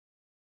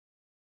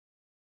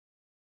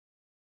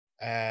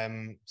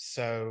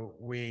So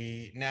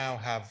we now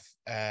have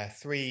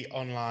 3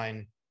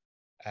 online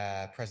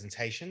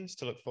presentations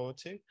to look forward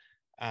to.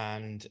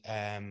 And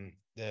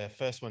the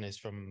first one is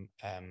from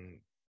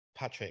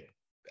Patrick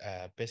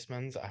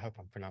Bijsmans. I hope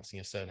I'm pronouncing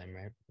your surname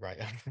right.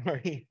 I'm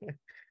sorry.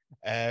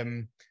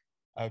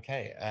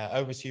 Okay,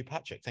 over to you,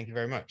 Patrick. Thank you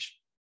very much.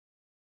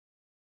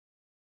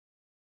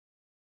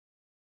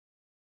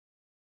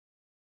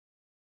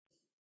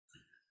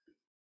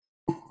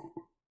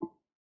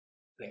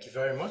 Thank you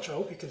very much. I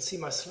hope you can see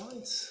my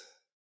slides.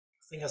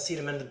 I think I see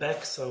them in the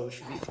back, so it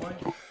should be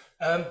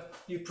fine.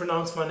 You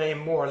pronounced my name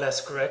more or less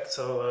correct,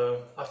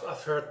 so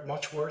I've heard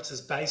much words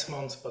as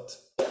Bijsmans, but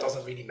it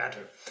doesn't really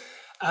matter.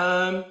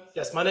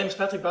 Yes, my name is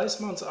Patrick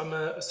Bijsmans. I'm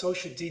an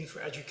Associate Dean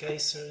for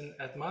Education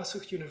at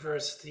Maastricht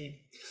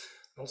University,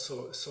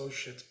 also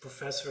Associate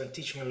Professor in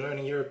Teaching and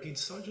Learning European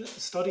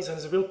Studies, and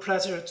it's a real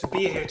pleasure to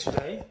be here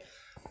today.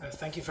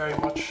 Thank you very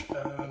much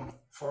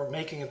for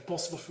making it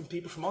possible for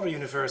people from other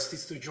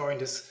universities to join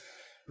this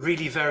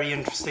really very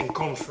interesting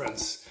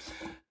conference.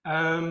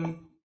 I've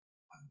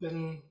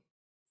been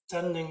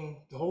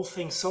attending the whole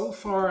thing so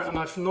far, and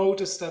I've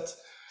noticed that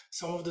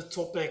some of the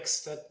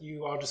topics that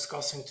you are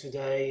discussing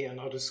today and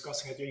are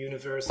discussing at your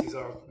universities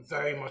are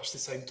very much the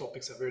same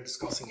topics that we're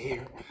discussing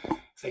here.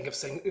 Think of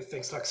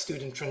things like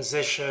student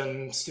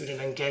transition,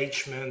 student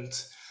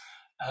engagement,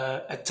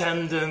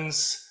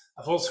 attendance.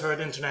 I've also heard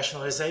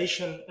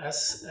internationalization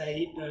as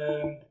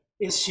a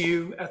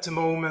issue at the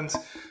moment.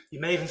 You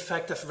may have in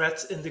fact have read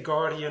in The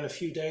Guardian a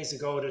few days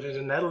ago that in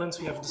the Netherlands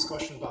we have a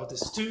discussion about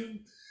this too.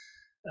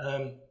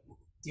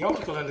 The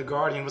article in The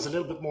Guardian was a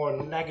little bit more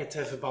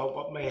negative about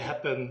what may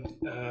happen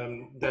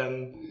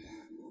than,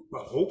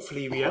 well,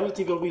 hopefully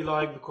reality will be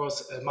like,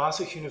 because at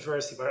Maastricht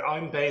University, where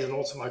I'm based, and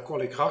also my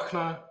colleague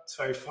Ragna, it's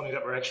very funny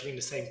that we're actually in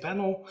the same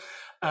panel,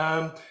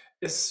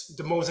 is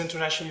the most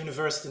international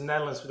university in the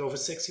Netherlands, with over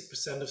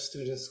 60% of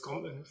students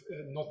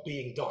not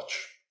being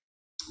Dutch.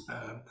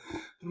 I'm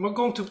not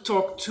going to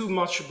talk too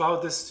much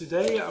about this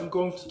today. I'm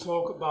going to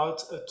talk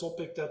about a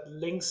topic that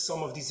links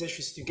some of these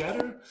issues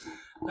together.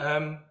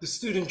 The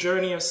student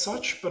journey as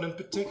such, but in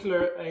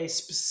particular a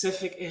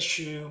specific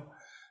issue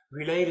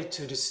related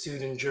to the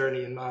student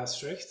journey in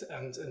Maastricht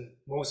and in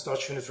most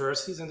Dutch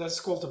universities, and that's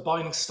called the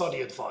binding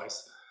study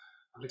advice.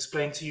 I'll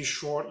explain to you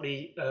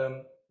shortly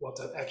what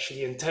that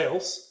actually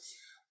entails.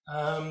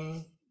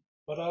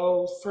 But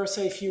I'll first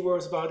say a few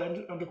words about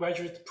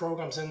undergraduate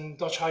programs in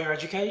Dutch higher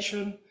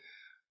education,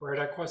 where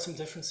there are quite some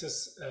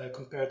differences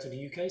compared to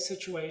the UK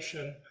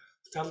situation.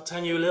 I'll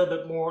tell you a little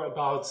bit more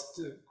about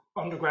the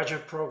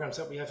undergraduate programs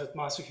that we have at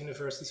Maastricht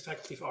University's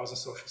Faculty of Arts and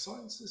Social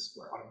Sciences,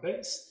 where I'm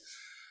based.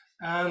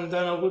 And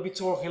then I will be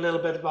talking a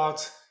little bit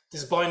about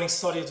this binding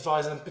study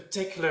advice, and in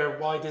particular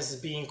why this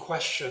is being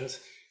questioned,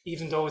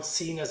 even though it's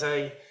seen as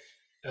a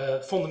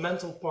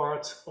fundamental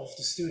part of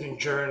the student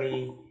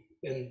journey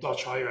in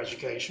Dutch higher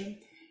education.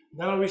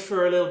 Then I'll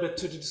refer a little bit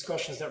to the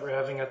discussions that we're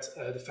having at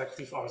the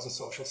Faculty of Arts and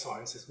Social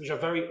Sciences, which are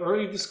very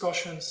early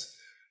discussions,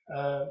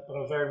 but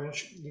I'm very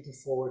much looking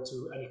forward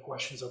to any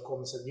questions or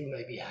comments that you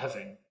may be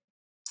having.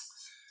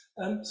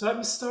 So let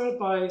me start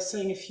by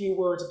saying a few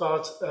words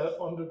about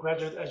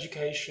undergraduate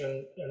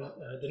education in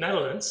the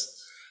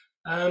Netherlands.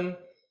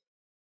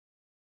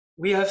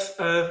 We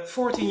have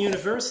 14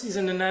 universities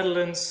in the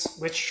Netherlands,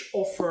 which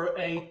offer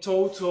a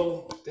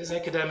total, this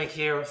academic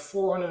year, of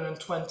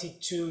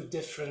 422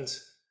 different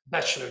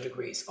bachelor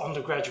degrees,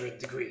 undergraduate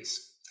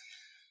degrees.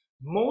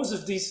 Most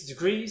of these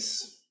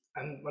degrees,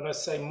 and when I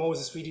say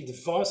most, it's really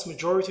the vast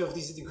majority of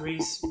these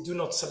degrees, do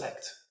not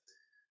select.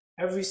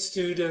 Every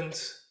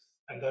student,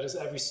 and that is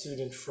every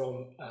student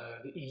from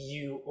the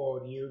EU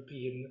or the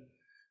European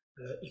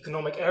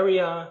Economic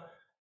Area,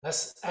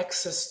 has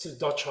access to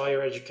Dutch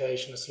higher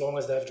education as long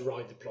as they have the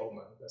right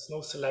diploma. There's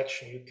no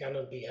selection. You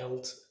cannot be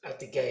held at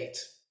the gate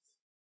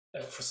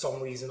for some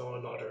reason or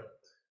another.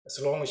 As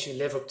long as you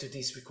live up to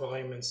these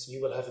requirements,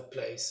 you will have a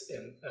place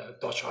in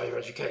Dutch higher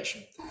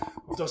education.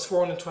 Of those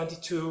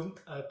 422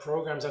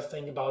 programs, I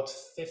think about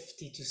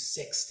 50 to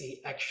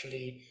 60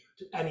 actually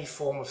do any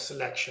form of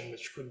selection,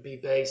 which could be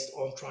based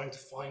on trying to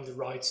find the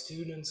right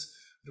students.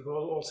 It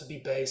will also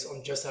be based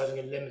on just having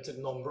a limited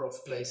number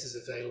of places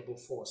available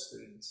for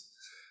students.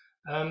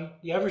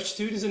 The average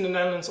student in the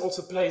Netherlands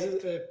also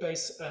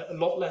pays a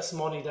lot less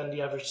money than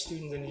the average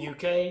student in the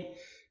UK.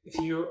 If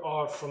you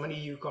are from an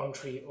EU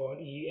country or an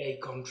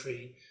EEA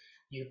country,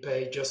 you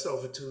pay just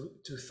over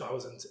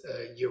 2,000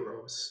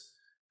 euros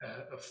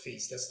of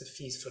fees. That's the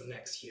fees for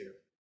next year.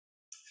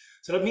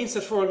 So that means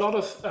that for a lot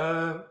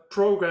of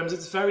programs,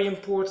 it's very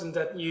important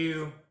that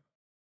you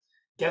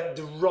get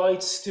the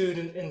right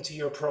student into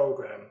your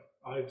program.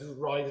 I do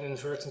write in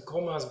inverted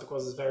commas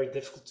because it's very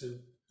difficult to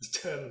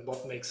determine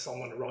what makes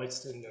someone a right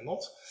student or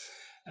not.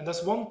 And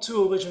there's one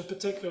tool which in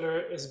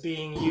particular is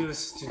being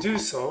used to do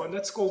so, and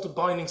that's called the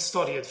binding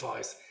study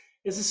advice.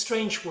 It's a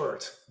strange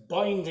word,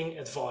 binding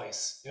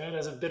advice. Yeah,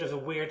 there's a bit of a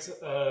weird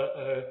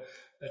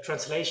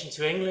translation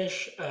to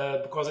English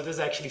because it is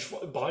actually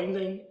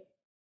binding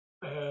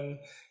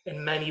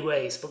in many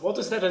ways. But what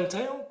does that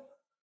entail?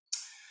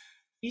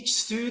 Each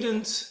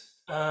student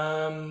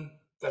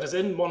that is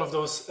in one of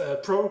those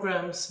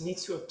programs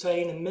needs to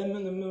obtain a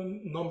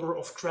minimum number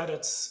of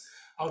credits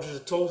out of the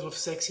total of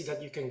 60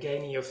 that you can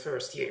gain in your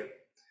first year.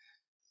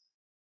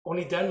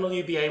 Only then will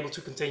you be able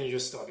to continue your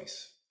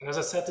studies. And as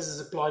I said, this is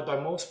applied by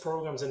most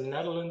programs in the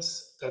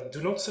Netherlands that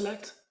do not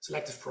select.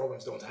 Selective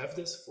programs don't have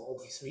this for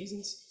obvious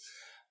reasons.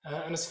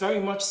 And it's very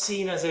much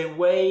seen as a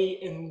way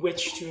in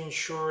which to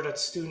ensure that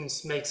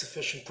students make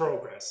sufficient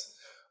progress.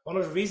 One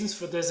of the reasons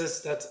for this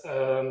is that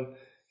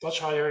Dutch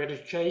higher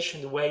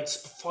education, the way it's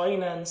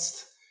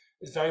financed,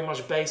 is very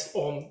much based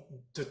on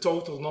the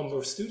total number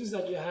of students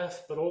that you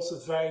have, but also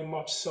very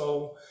much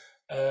so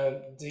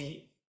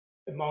the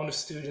amount of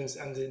students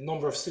and the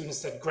number of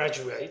students that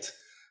graduate.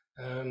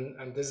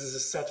 And this is a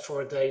set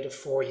for a date of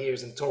 4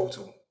 years in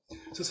total.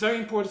 So it's very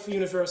important for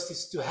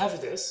universities to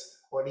have this,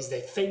 or at least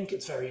they think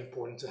it's very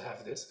important to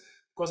have this,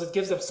 because it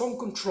gives them some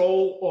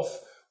control of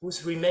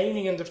who's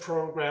remaining in the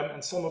program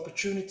and some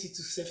opportunity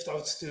to sift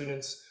out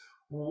students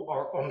who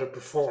are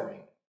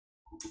underperforming.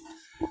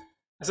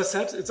 As I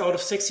said, it's out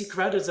of 60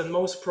 credits, and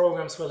most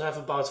programs will have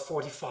about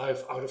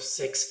 45 out of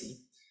 60.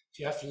 If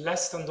you have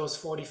less than those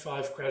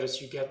 45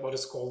 credits, you get what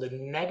is called a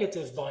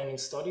negative binding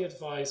study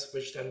advice,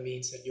 which then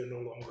means that you're no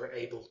longer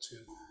able to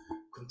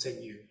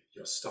continue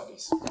your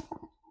studies.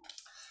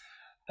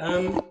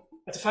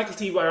 At the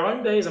faculty where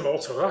I'm based, and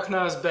also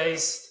Ragna is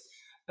based,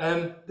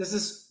 this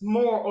is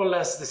more or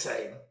less the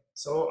same.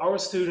 So our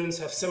students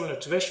have similar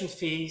tuition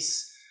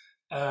fees,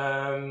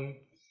 and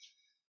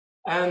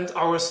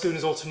our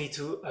students also need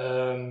to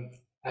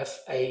have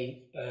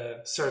a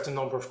certain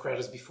number of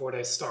credits before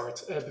they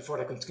start, before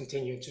they can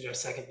continue into their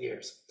second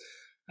years.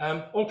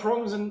 All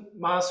programs in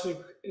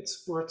Maastricht,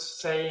 it's worth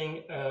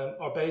saying,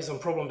 are based on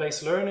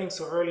problem-based learning.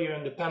 So earlier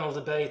in the panel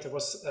debate, there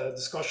was a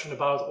discussion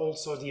about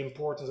also the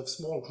importance of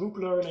small group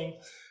learning.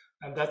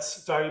 And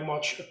that's very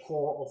much a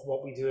core of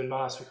what we do in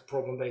Maastricht,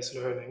 problem-based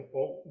learning.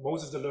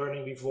 Most of the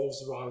learning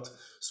revolves around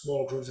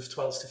small groups of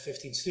 12 to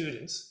 15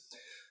 students.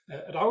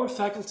 At our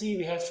faculty,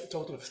 we have a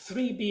total of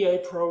 3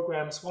 BA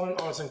programs, one in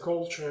arts and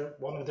culture,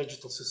 one in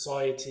digital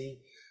society,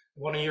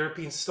 one in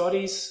European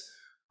studies.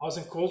 Arts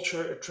and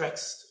culture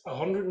attracts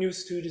 100 new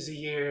students a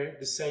year.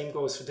 The same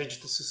goes for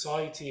digital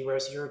society,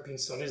 whereas European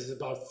studies is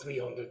about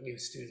 300 new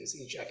students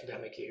each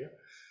academic year.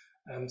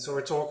 So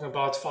we're talking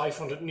about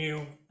 500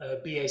 new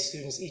BA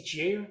students each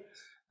year.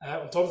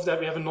 On top of that,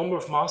 we have a number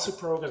of master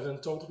programs. In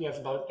total, we have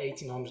about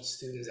 1,800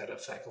 students at our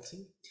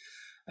faculty.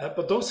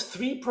 But those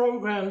 3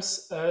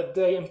 programs,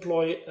 they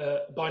employ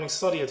binding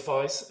study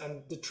advice,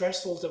 and the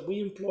threshold that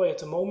we employ at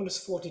the moment is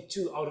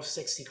 42 out of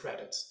 60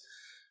 credits.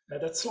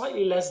 That's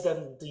slightly less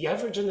than the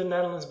average in the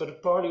Netherlands, but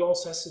it partly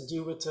also has to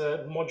do with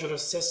the modular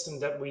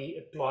system that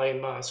we apply in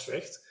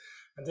Maastricht.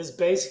 And this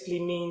basically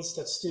means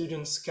that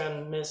students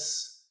can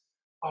miss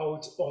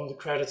out on the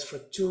credits for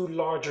 2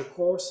 larger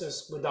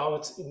courses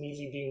without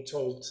immediately being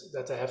told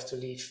that they have to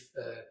leave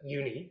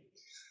uni.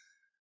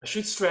 I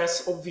should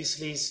stress,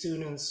 obviously,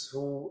 students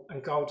who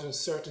encounter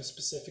certain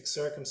specific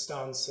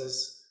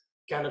circumstances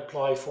can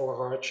apply for a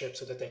hardship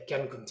so that they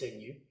can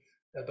continue.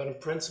 But in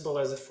principle,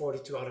 there's a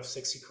 42 out of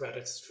 60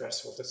 credits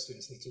threshold that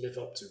students need to live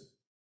up to.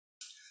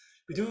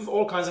 We do have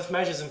all kinds of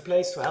measures in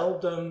place to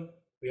help them.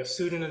 We have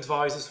student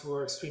advisors who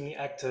are extremely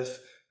active.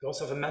 We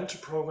also have a mentor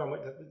program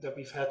that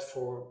we've had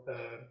for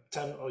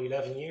 10 or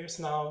 11 years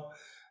now,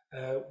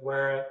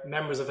 where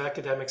members of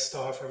academic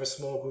staff have a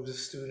small group of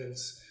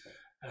students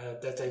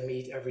that they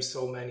meet every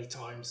so many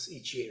times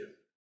each year.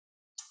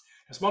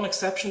 There's one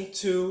exception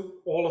to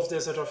all of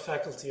this at our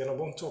faculty, and I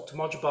won't talk too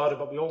much about it,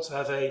 but we also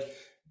have a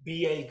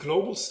BA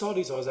Global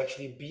Studies, or it's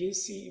actually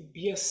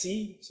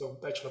BSc, so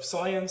Bachelor of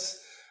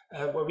Science,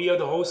 where we are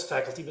the host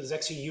faculty, but it's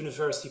actually a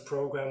university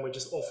program which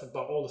is offered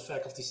by all the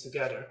faculties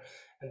together.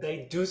 And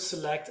they do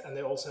select, and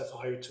they also have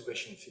higher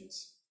tuition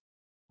fees.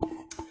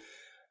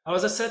 Now,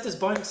 as I said, this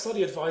binding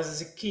study advice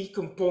is a key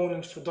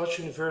component for Dutch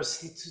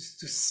University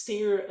to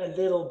steer a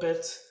little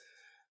bit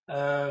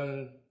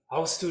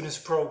how students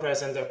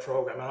progress in their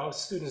program and how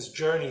students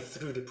journey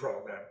through the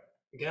program.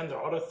 Again, there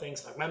are other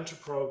things like mentor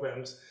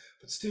programs,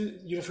 but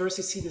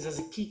universities see this as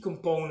a key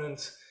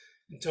component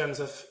in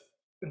terms of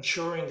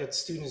ensuring that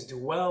students do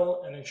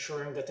well and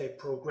ensuring that they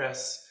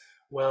progress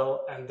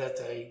well and that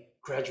they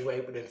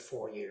graduate within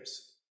 4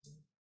 years.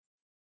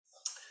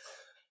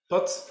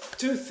 But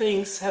 2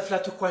 things have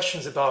led to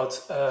questions about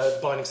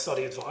binding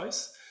study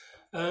advice.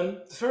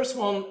 The first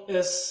one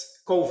is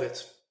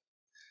COVID.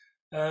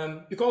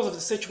 Because of the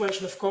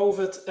situation of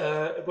COVID,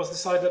 it was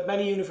decided that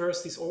many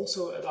universities,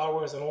 also at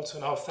ours and also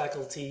in our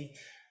faculty,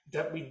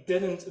 that we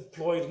didn't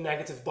employ the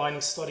negative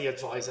binding study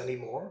advice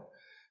anymore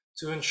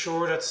to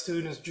ensure that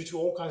students, due to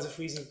all kinds of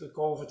reasons with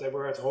COVID, they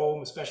were at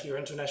home, especially our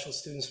international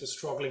students were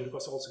struggling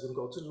because they also couldn't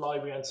go to the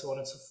library and so on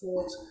and so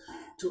forth,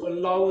 to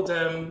allow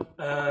them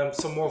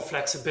some more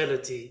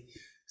flexibility.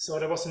 So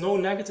there was no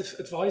negative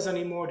advice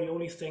anymore. The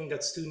only thing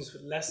that students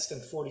with less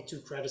than 42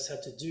 credits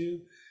had to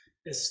do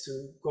is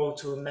to go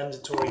to a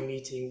mandatory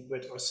meeting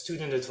with our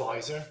student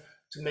advisor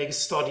to make a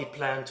study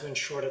plan to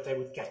ensure that they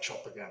would catch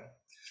up again.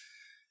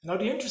 Now,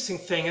 the interesting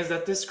thing is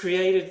that this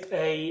created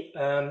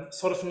a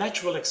sort of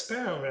natural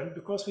experiment,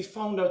 because we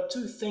found out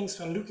two things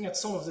when looking at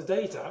some of the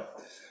data.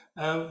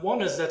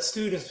 One is that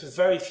students with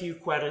very few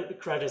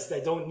credits,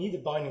 they don't need a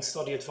binding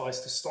study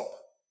advice to stop.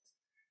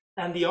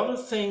 And the other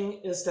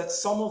thing is that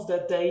some of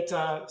that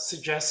data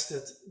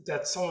suggested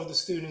that some of the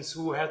students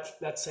who had,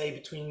 let's say,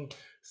 between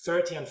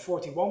 30 and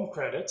 41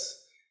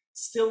 credits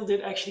still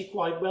did actually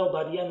quite well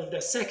by the end of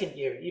their second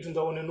year, even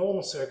though in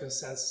normal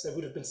circumstances they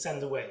would have been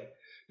sent away.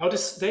 Now,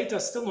 this data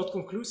is still not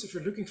conclusive.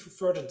 We're looking for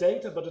further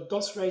data, but it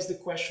does raise the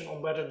question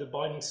on whether the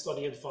binding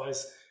study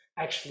advice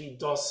actually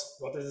does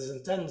what it is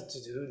intended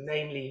to do,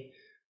 namely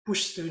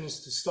push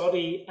students to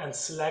study and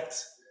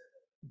select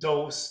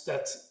those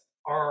that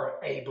are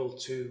able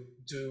to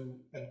do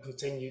and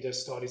continue their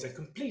studies and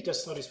complete their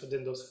studies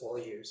within those 4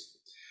 years.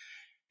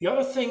 The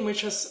other thing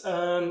which has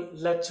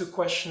led to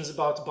questions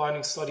about the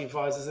binding study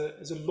advice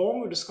is a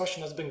longer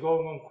discussion that's been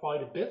going on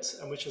quite a bit,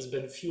 and which has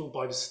been fueled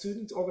by the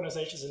student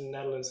organizations in the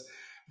Netherlands.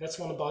 That's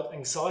one about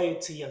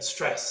anxiety and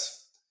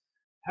stress.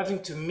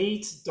 Having to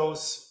meet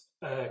those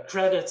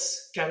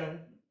credits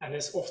can and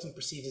is often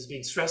perceived as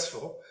being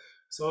stressful.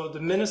 So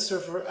the Minister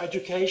for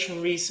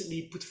Education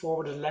recently put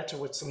forward a letter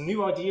with some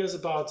new ideas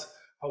about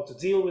how to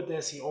deal with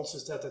this. He also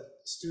said that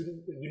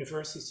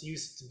universities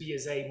used the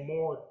BSA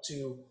more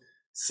to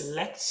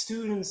select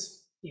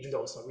students, even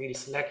though it's not really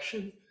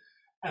selection,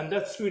 and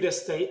that through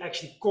this they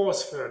actually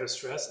cause further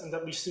stress, and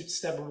that we should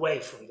step away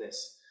from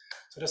this.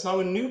 So there's now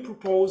a new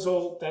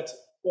proposal that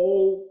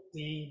all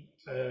the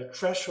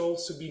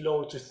thresholds should be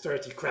lowered to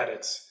 30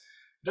 credits.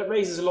 That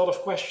raises a lot of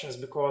questions,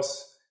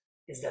 because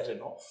is that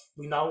enough?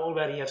 We now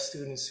already have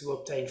students who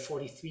obtain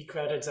 43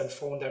 credits and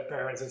phone their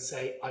parents and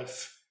say,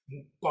 I've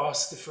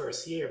passed the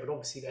first year, but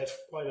obviously they have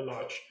quite a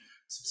large,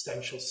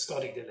 substantial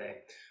study delay.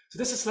 So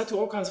this has led to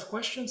all kinds of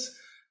questions.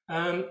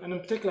 And in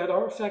particular at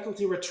our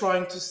faculty, we're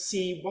trying to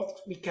see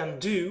what we can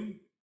do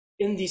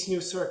in these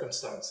new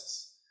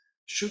circumstances.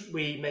 Should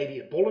we maybe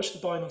abolish the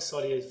binding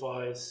study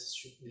advice?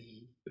 Should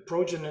we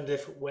approach it in a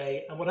different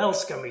way? And what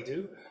else can we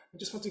do? I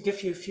just want to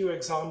give you a few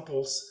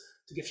examples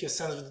to give you a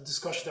sense of the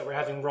discussion that we're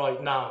having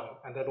right now,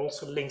 and that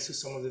also links to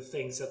some of the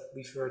things that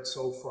we've heard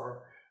so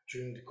far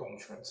during the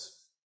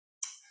conference.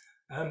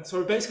 So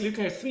we're basically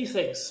looking at three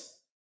things.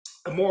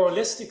 A more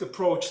holistic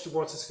approach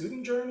towards the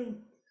student journey,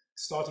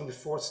 starting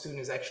before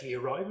students actually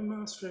arrive in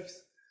Maastricht.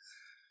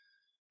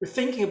 We're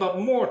thinking about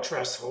more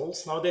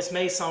thresholds. Now, this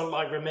may sound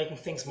like we're making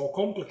things more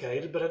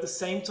complicated, but at the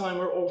same time,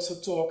 we're also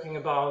talking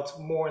about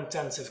more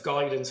intensive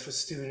guidance for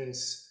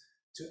students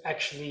to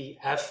actually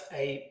have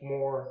a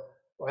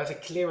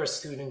clearer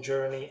student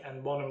journey,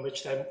 and one in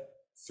which they're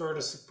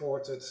further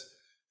supported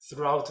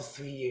throughout the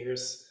 3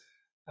 years,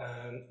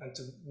 and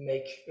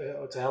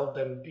to help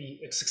them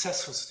be a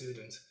successful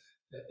student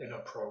in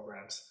our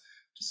programs.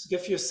 Just to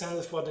give you a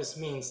sense of what this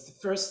means, the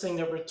first thing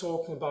that we're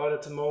talking about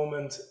at the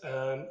moment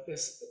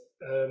is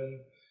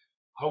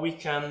how we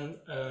can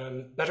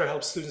better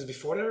help students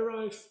before they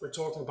arrive. We're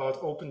talking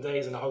about open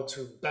days and how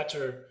to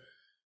better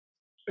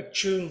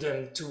attune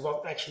them to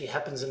what actually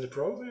happens in the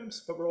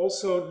programs, but we're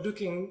also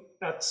looking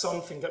at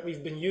something that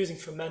we've been using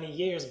for many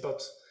years,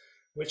 but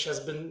which has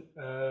been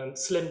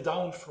slimmed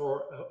down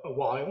for a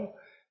while,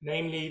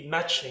 namely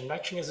matching.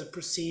 Matching is a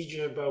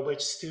procedure by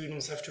which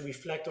students have to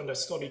reflect on their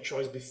study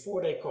choice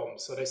before they come.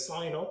 So they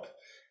sign up,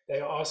 they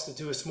are asked to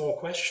do a small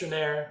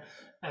questionnaire,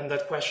 and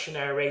that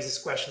questionnaire raises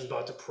questions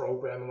about the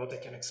program and what they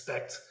can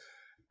expect,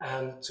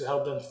 and to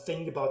help them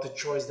think about the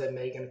choice they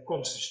make and a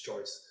conscious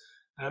choice.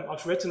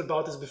 I've written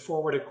about this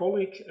before with a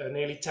colleague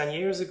nearly 10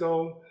 years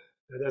ago.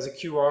 There's a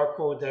QR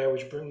code there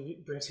which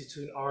brings you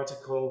to an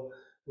article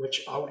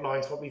which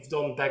outlines what we've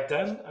done back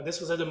then. And this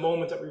was at a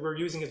moment that we were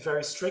using it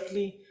very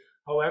strictly.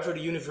 However, the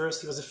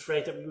university was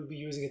afraid that we would be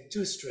using it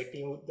too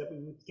strictly, that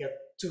we would get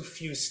too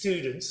few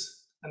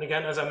students. And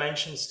again, as I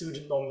mentioned,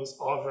 student numbers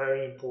are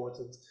very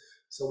important.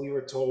 So we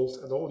were told,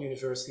 and the whole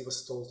university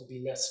was told, to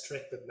be less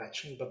strict with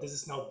matching, but this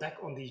is now back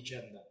on the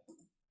agenda.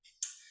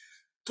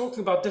 Talking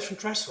about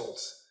different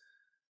thresholds.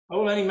 I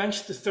already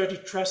mentioned the 30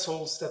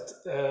 thresholds that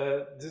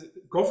the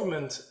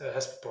government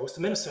has proposed,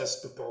 the minister has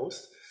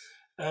proposed.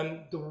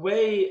 The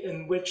way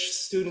in which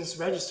students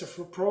register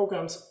for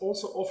programs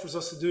also offers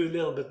us to do a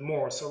little bit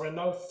more. So we're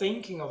now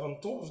thinking of,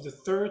 on top of the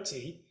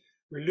 30,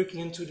 we're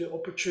looking into the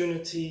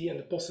opportunity and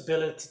the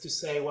possibility to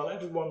say, well,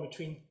 everyone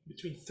between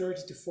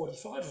 30 to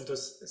 45 of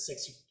those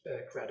 60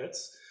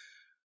 credits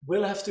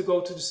will have to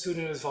go to the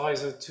student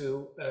advisor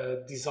to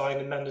design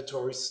a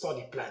mandatory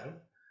study plan,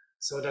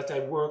 so that they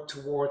work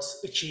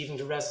towards achieving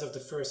the rest of the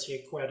first year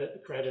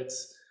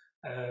credits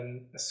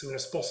as soon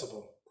as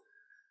possible.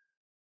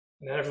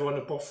 And everyone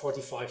above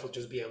 45 will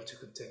just be able to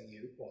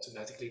continue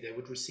automatically. They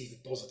would receive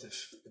a positive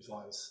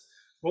advice.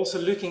 We're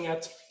also looking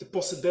at the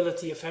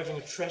possibility of having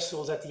a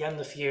threshold at the end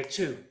of year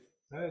 2.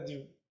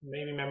 You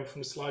may remember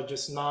from the slide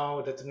just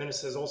now that the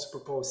minister has also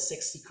proposed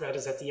 60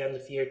 credits at the end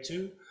of year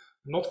 2.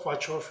 I'm not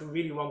quite sure if we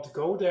really want to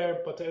go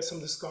there, but there's some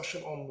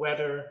discussion on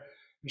whether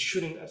we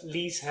shouldn't at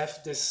least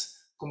have this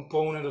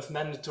component of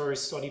mandatory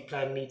study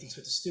plan meetings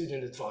with the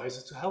student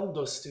advisor to help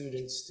those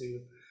students to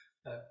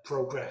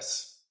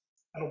progress.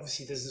 And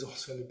obviously this is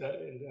also in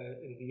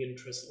the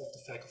interest of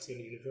the faculty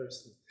and the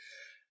university.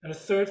 And the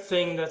third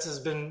thing that has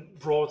been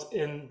brought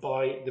in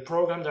by the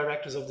program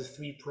directors of the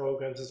 3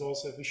 programs is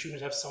also if we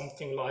shouldn't have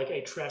something like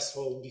a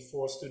threshold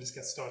before students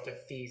can start their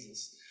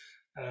thesis.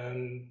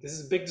 This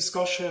is a big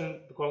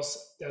discussion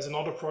because there's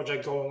another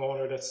project going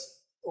on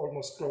that's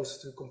almost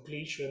close to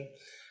completion,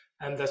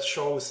 and that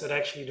shows that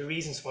actually the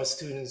reasons why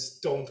students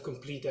don't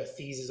complete their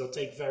thesis or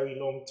take very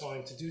long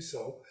time to do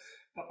so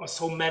are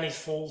so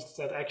manifold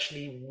that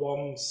actually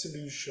one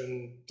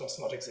solution does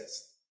not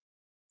exist.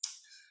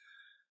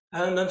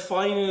 And then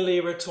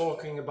finally, we're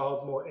talking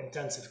about more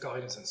intensive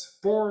guidance and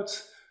support.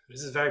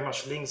 This is very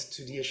much linked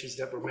to the issues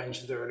that were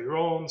mentioned earlier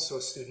on, so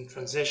student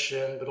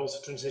transition, but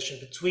also transition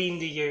between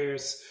the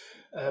years,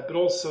 but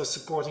also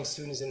supporting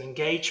students in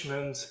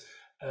engagement,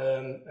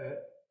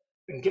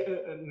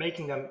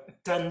 making them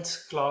attend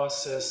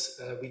classes.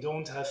 We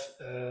don't have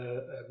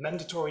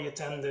mandatory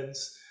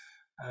attendance,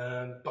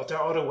 but there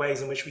are other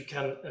ways in which we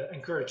can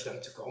encourage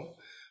them to come.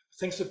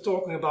 Things we're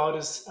talking about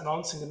is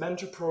enhancing the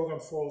mentor program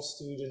for all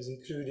students,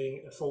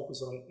 including a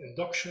focus on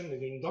induction,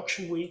 the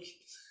induction week.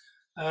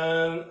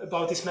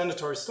 About these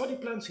mandatory study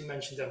plans, we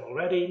mentioned them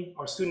already.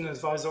 Our student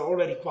advisors are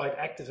already quite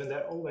active and they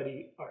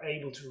already are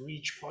able to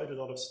reach quite a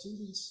lot of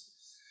students.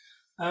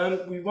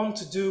 We want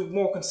to do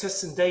more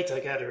consistent data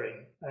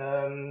gathering.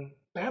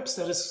 Perhaps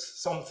that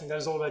is something that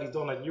is already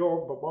done at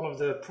York, but one of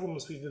the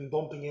problems we've been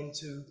bumping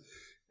into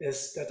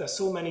is that there's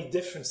so many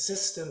different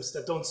systems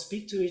that don't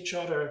speak to each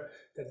other,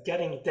 that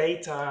getting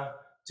data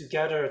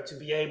together to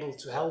be able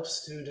to help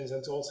students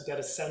and to also get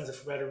a sense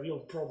of where the real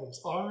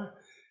problems are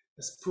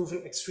has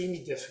proven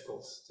extremely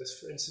difficult. This,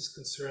 for instance,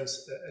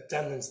 concerns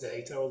attendance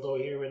data, although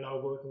here we're now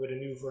working with a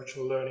new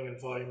virtual learning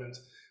environment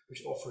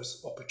which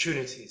offers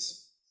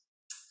opportunities.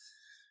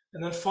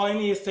 And then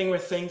finally, a thing we're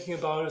thinking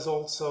about is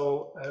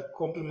also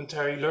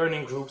complementary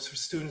learning groups for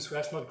students who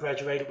have not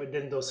graduated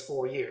within those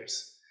 4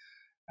 years.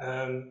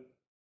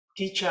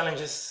 Key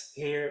challenges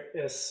here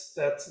is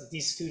that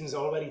these students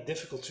are already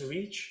difficult to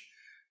reach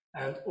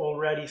and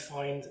already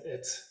find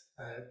it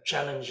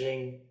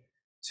challenging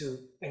to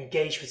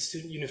engage with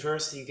student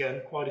university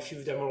again. Quite a few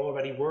of them are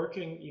already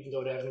working, even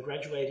though they haven't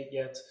graduated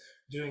yet,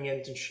 doing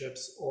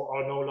internships or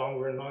are no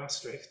longer in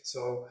Maastricht.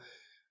 So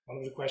one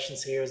of the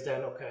questions here is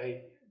then,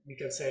 okay, we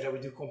can say that we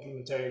do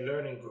complementary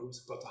learning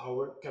groups, but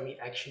how can we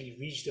actually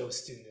reach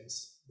those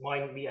students?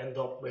 Might we end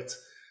up with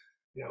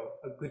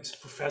a good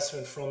professor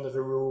in front of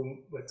a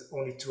room with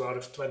only 2 out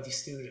of 20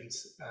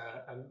 students,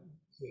 and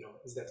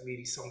is that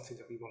really something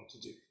that we want to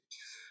do?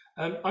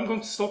 I'm going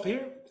to stop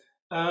here.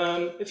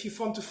 If you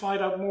want to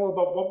find out more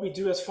about what we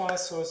do as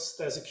FISOS,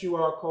 there's a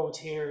QR code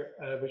here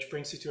which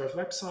brings you to our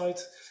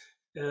website.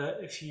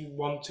 If you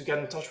want to get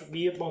in touch with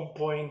me at one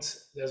point,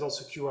 there's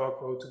also a QR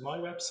code to my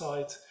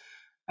website.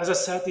 As I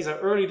said, these are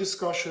early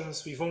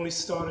discussions. We've only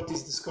started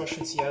these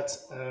discussions yet.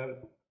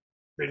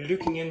 We're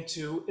looking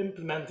into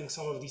implementing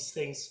some of these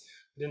things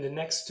within the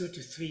next 2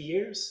 to 3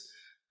 years.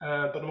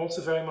 But I'm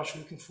also very much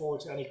looking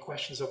forward to any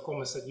questions or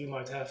comments that you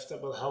might have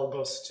that will help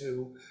us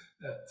to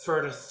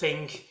further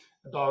think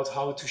about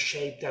how to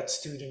shape that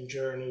student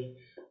journey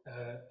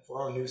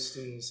for our new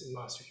students in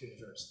Maastricht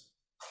University.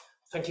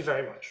 Thank you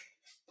very much.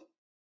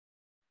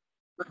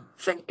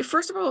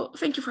 First of all,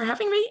 thank you for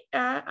having me.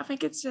 I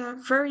think it's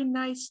very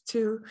nice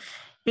to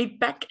be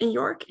back in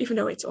York, even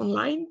though it's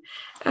online.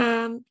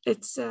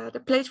 It's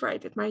the place where I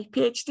did my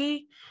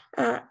PhD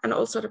and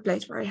also the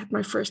place where I had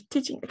my first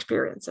teaching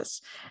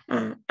experiences.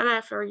 And I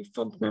have very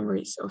fond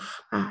memories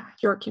of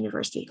York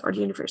University, or the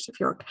University of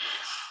York.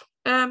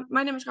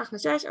 My name is Ragna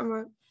Zeiss. I'm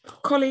a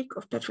colleague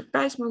of Patrick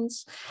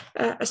Bijsmans,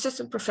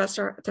 assistant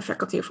professor at the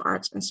Faculty of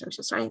Arts and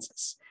Social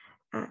Sciences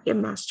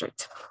in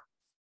Maastricht.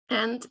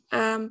 And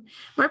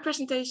my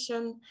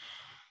presentation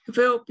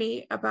will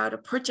be about a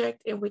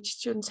project in which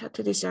students had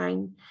to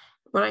design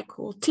what I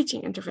call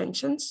teaching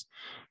interventions,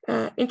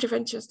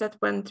 interventions that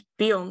went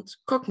beyond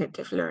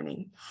cognitive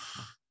learning.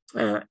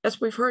 As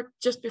we've heard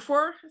just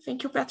before,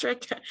 thank you,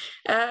 Patrick,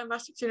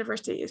 Maastricht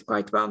University is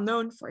quite well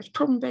known for its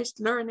problem-based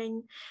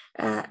learning.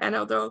 And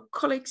although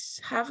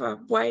colleagues have a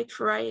wide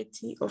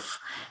variety of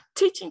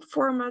teaching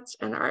formats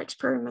and are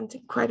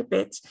experimenting quite a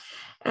bit,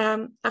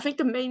 I think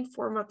the main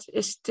format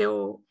is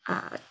still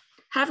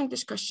having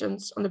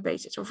discussions on the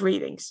basis of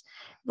readings,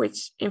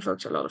 which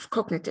invokes a lot of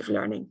cognitive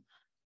learning.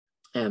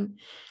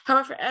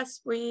 However,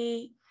 as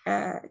we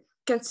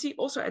can see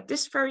also at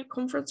this very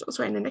conference,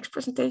 also in the next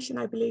presentation,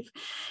 I believe,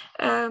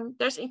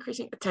 there's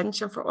increasing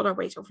attention for other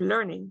ways of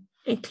learning,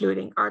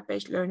 including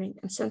art-based learning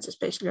and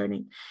census-based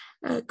learning,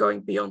 going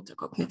beyond the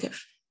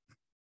cognitive.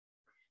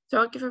 So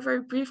I'll give a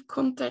very brief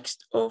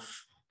context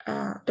of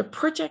the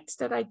projects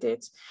that I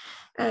did.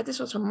 This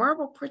was a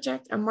MARBLE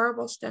project, and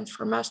MARBLE stands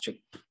for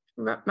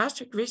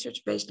Maastricht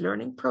Research-Based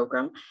Learning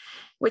Program,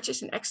 which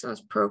is an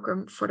excellence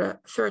program for the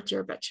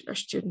third-year bachelor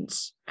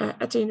students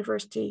at the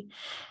university,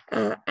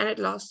 and it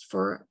lasts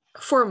for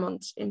 4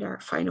 months in their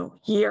final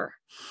year.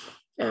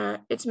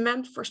 It's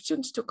meant for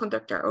students to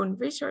conduct their own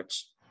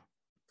research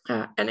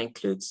and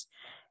includes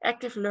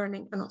active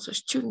learning, and also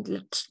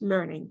student-led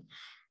learning.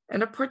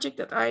 And a project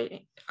that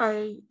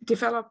I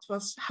developed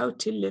was how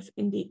to live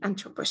in the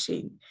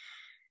Anthropocene.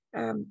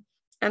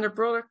 And a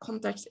broader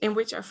context in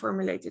which I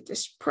formulated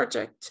this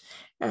project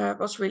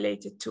was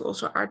related to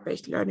also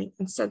art-based learning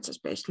and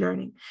census-based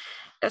learning,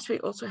 as we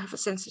also have a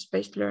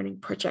census-based learning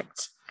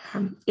project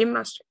in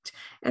Maastricht.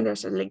 And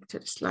there's a link to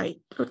the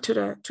slide, or to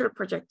the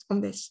project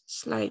on this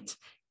slide,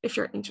 if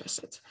you're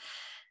interested.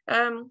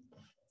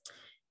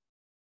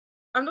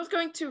 I'm not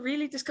going to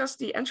really discuss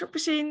the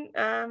Anthropocene,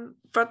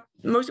 but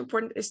most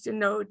important is to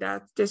know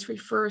that this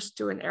refers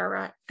to an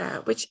era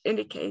which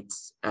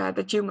indicates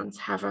that humans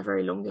have a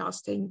very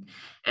long-lasting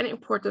and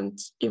important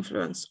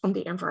influence on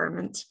the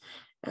environment,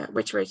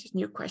 which raises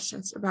new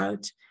questions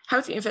about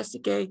how to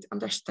investigate,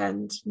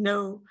 understand,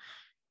 know,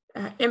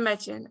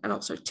 imagine, and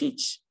also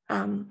teach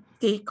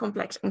the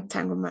complex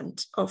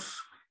entanglement of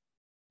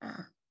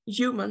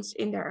humans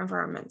in their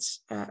environments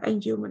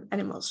and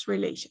human-animals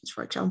relations,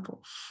 for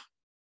example.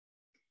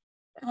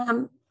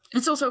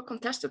 It's also a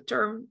contested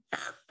term,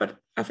 but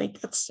I think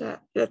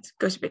that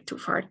goes a bit too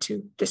far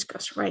to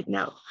discuss right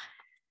now.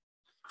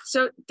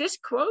 So this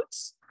quote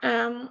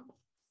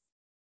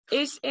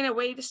is in a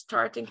way the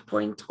starting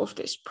point of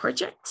this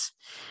project.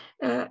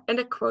 And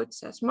the quote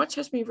says, "Much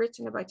has been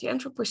written about the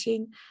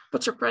Anthropocene,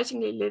 but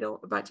surprisingly little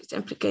about its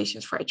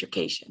implications for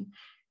education.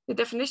 The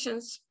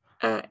definitions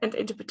and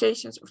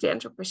interpretations of the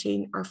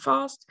Anthropocene are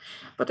vast,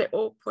 but they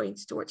all point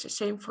towards the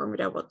same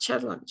formidable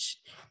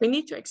challenge. We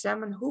need to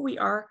examine who we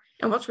are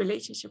and what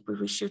relationship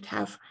we should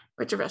have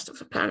with the rest of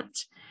the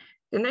planet.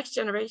 The next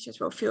generations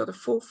will feel the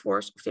full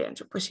force of the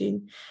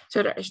Anthropocene,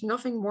 so there is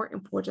nothing more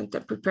important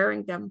than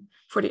preparing them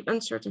for the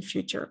uncertain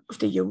future of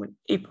the human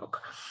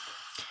epoch."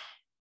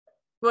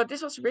 Well,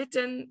 this was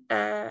written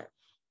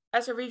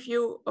as a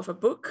review of a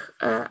book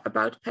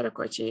about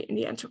pedagogy in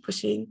the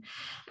Anthropocene.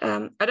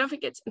 I don't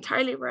think it's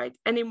entirely right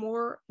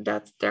anymore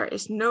that there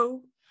is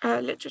no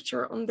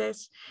literature on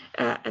this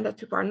and that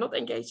people are not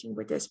engaging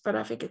with this, but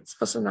I think it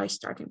was a nice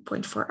starting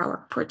point for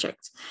our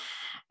project.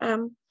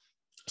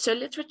 So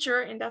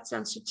literature in that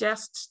sense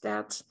suggests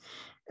that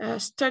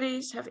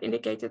studies have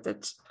indicated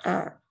that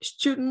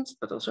students,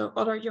 but also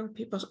other young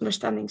people's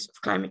understandings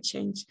of climate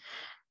change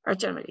are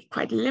generally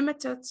quite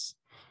limited.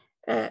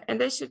 And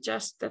they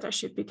suggest that there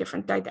should be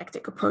different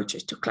didactic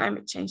approaches to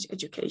climate change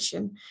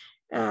education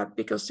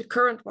because the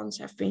current ones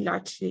have been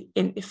largely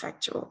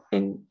ineffectual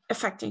in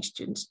affecting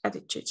students'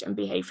 attitudes and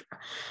behavior.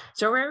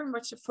 So very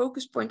much the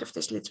focus point of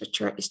this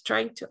literature is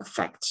trying to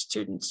affect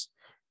students'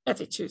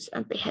 attitudes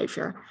and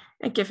behavior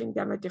and giving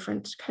them a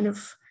different kind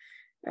of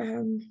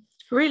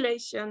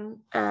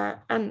relation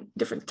and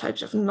different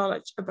types of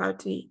knowledge about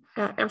the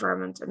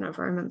environment and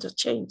environmental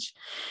change.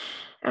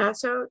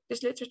 So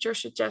this literature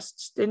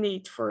suggests the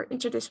need for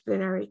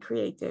interdisciplinary,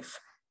 creative,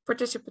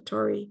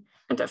 participatory,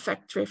 and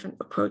effect-driven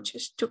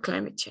approaches to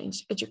climate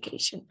change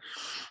education.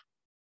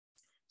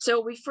 So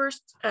we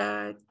first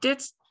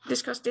did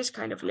discuss this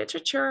kind of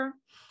literature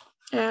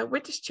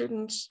with the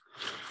students,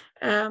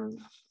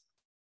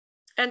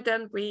 and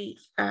then we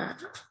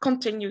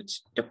continued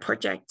the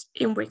project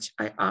in which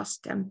I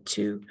asked them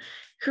to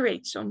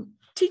create some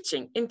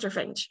teaching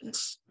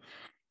interventions.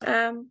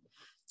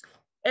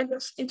 And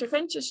those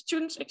interventions,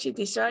 students actually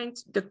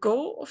designed the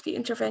goal of the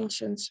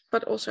interventions,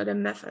 but also the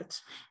method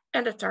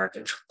and the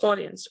target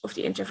audience of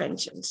the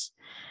interventions.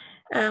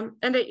 And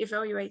they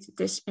evaluated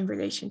this in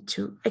relation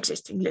to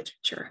existing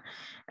literature.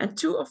 And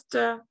two of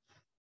the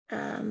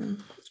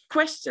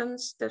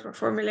questions that were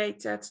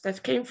formulated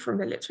that came from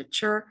the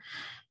literature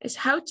is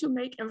how to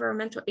make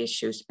environmental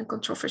issues and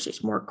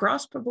controversies more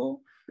graspable,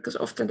 because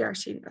often they're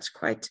seen as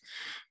quite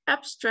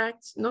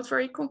abstract, not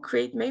very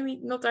concrete, maybe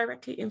not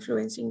directly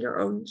influencing your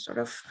own sort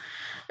of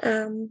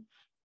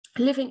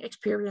living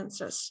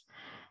experiences.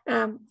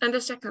 And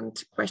the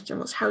second question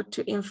was how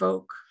to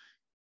invoke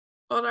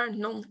other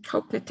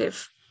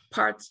non-cognitive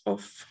parts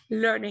of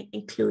learning,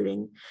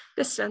 including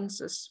the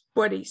senses,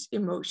 bodies,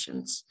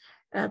 emotions,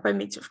 by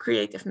means of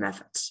creative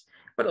methods,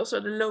 but also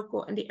the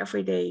local and the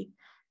everyday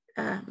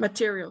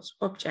materials,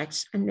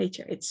 objects, and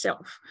nature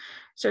itself.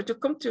 So to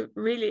come to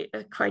really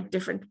a quite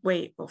different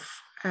way of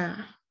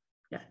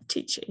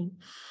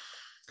teaching.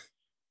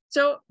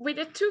 So we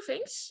did two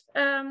things,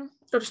 or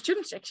the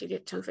students actually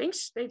did two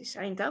things, they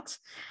designed that.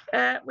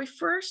 We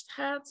first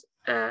had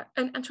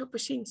an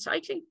Anthropocene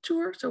cycling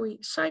tour, so we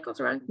cycled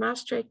around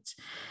Maastricht,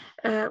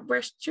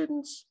 where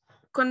students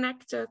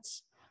connected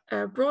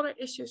broader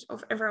issues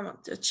of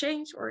environmental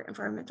change or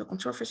environmental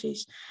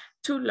controversies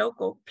to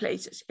local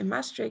places in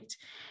Maastricht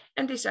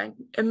and designed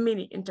a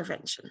mini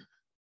intervention.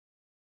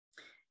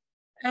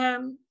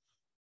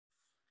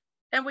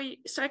 And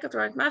we cycled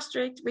around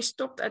Maastricht, we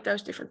stopped at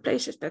those different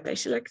places that they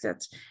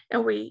selected,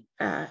 and we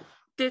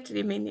did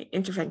the mini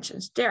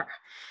interventions there.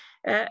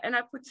 And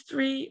I put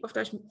three of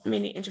those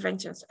mini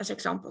interventions as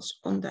examples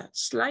on the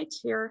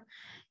slides here.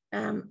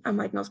 I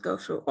might not go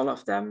through all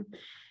of them,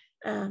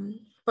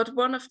 but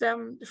one of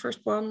them, the first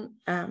one,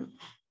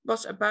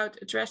 was about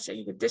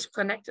addressing the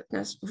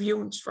disconnectedness of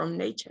humans from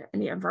nature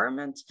and the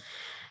environment,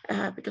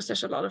 because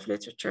there's a lot of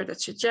literature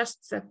that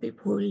suggests that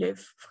people who live,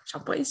 for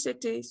example, in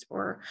cities,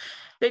 or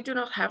they do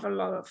not have a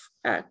lot of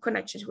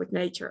connections with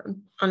nature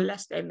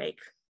unless they make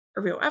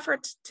a real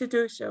effort to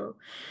do so.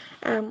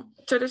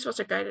 So this was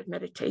a guided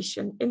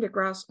meditation in the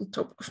grass on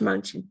top of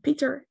Mount St.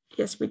 Peter.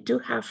 Yes, we do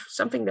have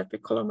something that we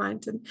call a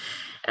mountain.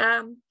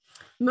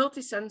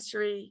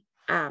 Multisensory,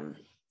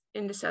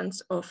 in the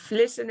sense of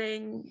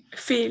listening,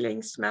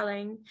 feeling,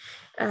 smelling,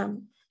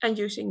 and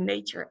using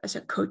nature as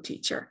a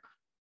co-teacher.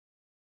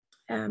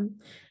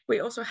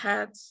 We also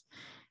had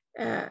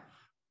an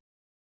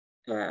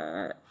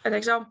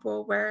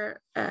example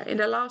where in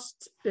the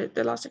last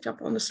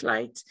example on the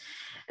slide,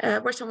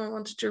 where someone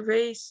wanted to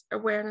raise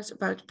awareness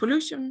about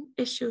pollution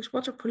issues,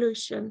 water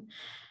pollution.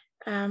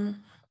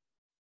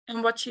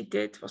 And what she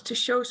did was to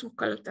show some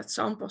collected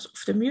samples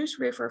of the Meuse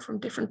River from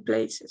different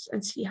places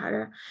and see how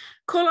the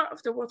color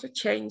of the water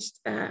changed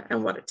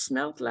and what it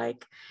smelled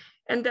like.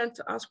 And then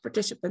to ask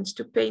participants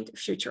to paint a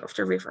future of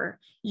the river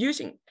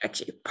using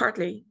actually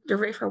partly the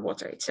river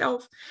water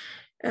itself.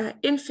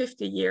 In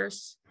 50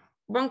 years,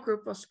 one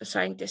group was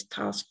assigned this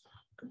task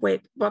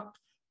with what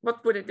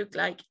would it look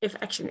like if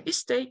action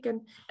is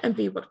taken, and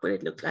B, what would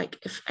it look like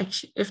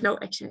if no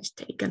action is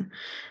taken?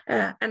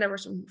 And there were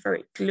some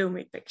very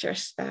gloomy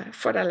pictures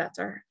for the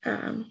latter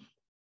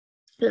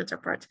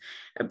part.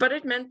 But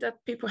it meant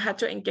that people had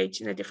to engage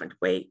in a different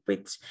way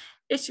with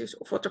issues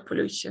of water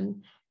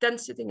pollution than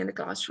sitting in the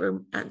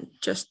classroom and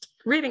just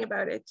reading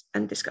about it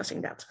and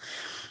discussing that.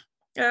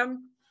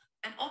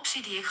 Een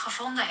optie die ik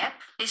gevonden heb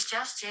is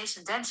Just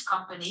Jason Dance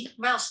Company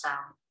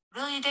Wellstaan.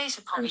 Wil je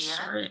deze proberen? I'm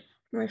sorry,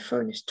 my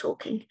phone is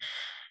talking.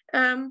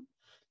 The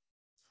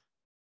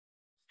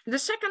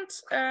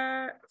second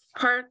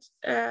part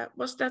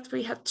was that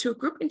we had 2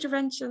 group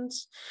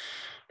interventions.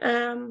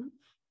 And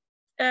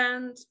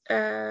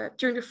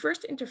during the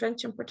first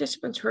intervention,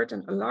 participants heard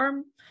an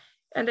alarm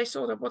and they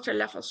saw the water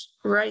levels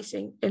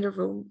rising in the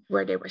room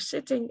where they were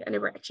sitting, and they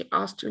were actually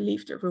asked to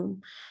leave the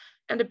room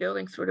and the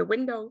building through the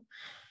window,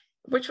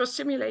 which was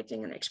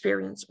simulating an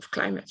experience of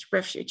climate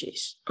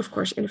refugees, of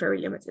course, in a very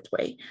limited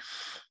way.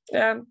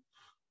 And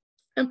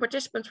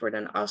participants were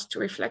then asked to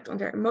reflect on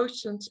their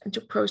emotions and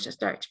to process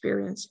their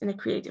experience in a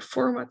creative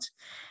format,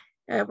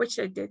 which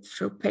they did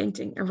through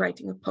painting and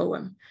writing a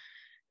poem.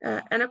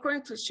 And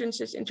according to the students,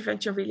 this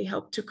intervention really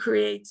helped to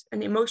create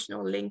an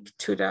emotional link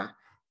to the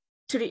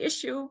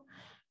issue,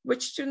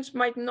 which students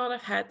might not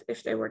have had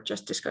if they were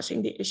just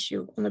discussing the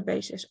issue on the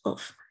basis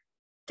of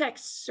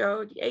text.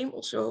 So the aim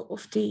also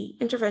of the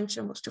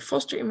intervention was to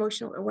foster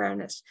emotional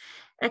awareness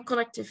and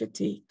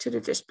connectivity to the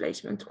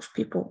displacement of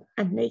people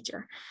and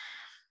nature.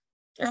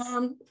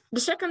 The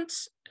second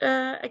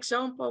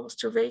example was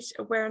to raise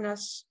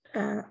awareness.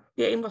 The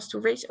aim was to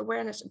raise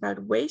awareness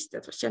about waste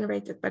that was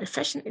generated by the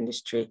fashion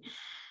industry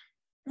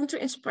and to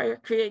inspire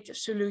creative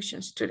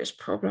solutions to this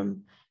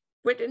problem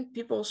within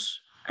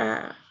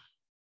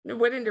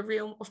the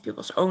realm of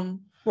people's own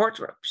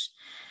wardrobes.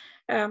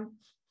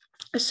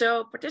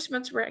 So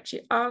participants were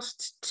actually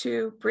asked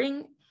to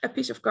bring a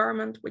piece of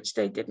garment which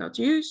they did not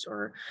use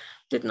or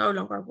did no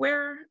longer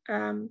wear.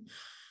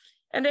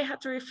 And they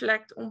had to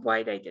reflect on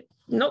why they did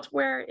not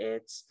wear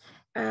it,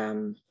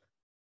 and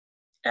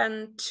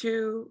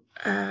to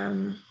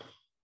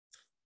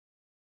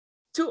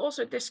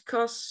also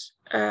discuss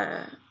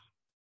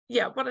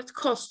what it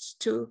costs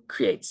to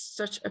create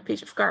such a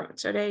piece of garment.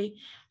 So they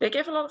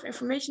gave a lot of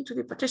information to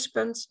the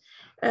participants,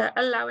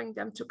 allowing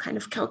them to kind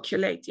of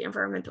calculate the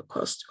environmental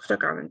cost of the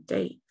garment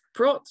they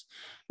brought,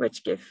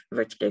 which gave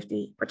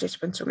the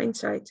participants some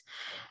insight.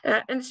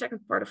 And the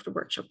second part of the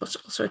workshop was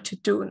also to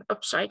do an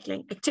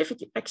upcycling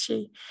activity,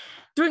 actually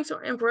doing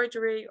some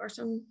embroidery or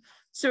some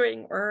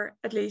sewing, or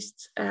at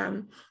least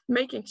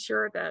making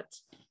sure that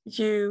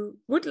you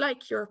would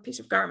like your piece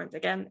of garment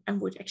again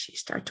and would actually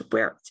start to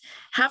wear it.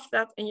 Have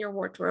that in your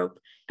wardrobe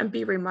and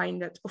be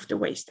reminded of the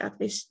waste that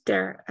is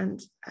there,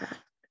 and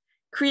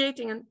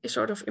creating a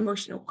sort of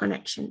emotional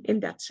connection in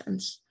that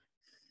sense.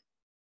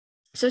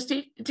 So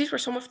these were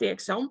some of the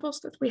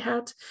examples that we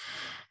had.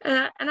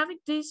 And I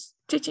think these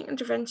teaching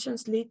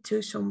interventions lead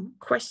to some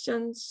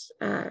questions,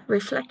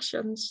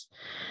 reflections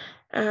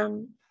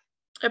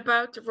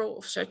about the role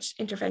of such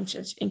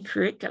interventions in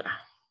curricula.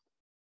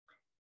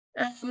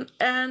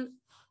 And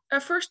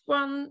a first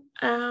one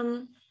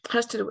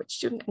has to do with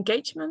student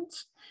engagement.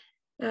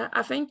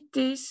 I think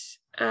this,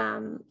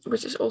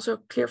 which is also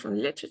clear from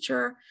the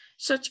literature,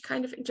 such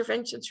kind of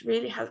interventions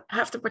really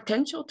have the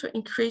potential to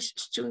increase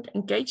student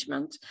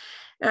engagement.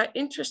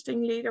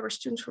 Interestingly, there were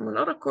students from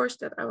another course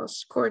that I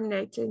was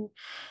coordinating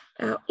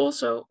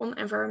also on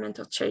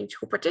environmental change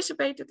who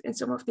participated in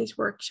some of these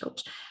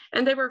workshops,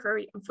 and they were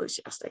very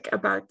enthusiastic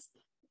about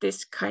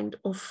this kind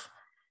of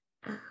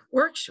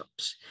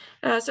workshops.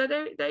 So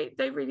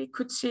they really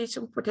could see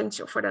some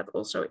potential for that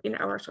also in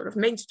our sort of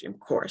mainstream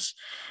course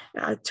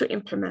to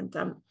implement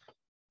them.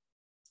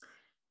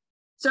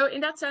 So in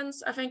that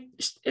sense, I think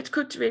it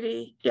could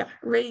really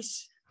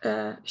raise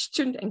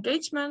student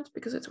engagement,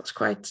 because it was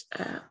quite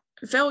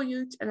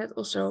valued, and it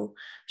also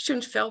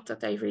students felt that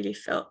they really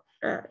felt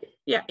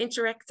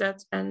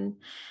interacted and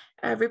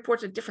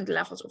reported different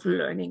levels of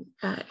learning,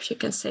 if you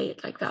can say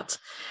it like that.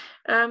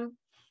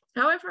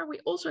 However, we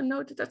also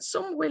noted that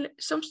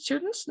some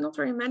students, not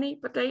very many,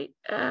 but they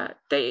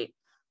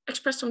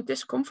expressed some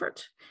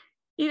discomfort,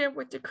 either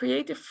with the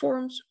creative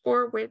forms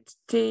or with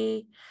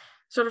the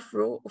sort of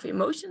role of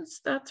emotions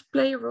that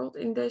play a role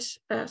in this,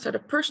 so the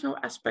personal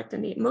aspect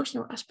and the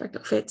emotional aspect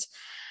of it.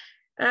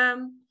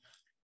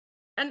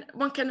 And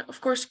one can, of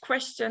course,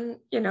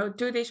 question,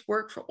 do these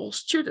work for all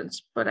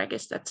students? But I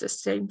guess that's the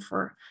same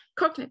for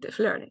cognitive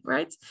learning,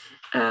 right?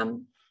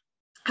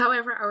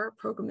 However, our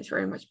program is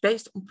very much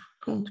based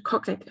on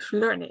cognitive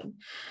learning.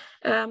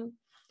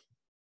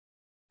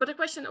 But the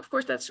question, of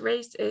course, that's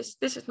raised is,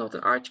 this is not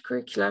an art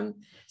curriculum.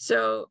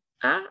 So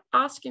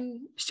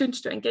asking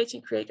students to engage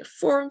in creative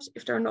forms,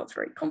 if they're not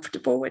very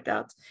comfortable with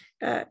that,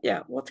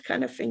 what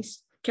kind of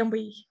things can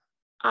we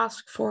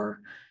ask for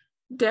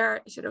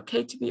there? Is it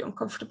okay to be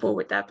uncomfortable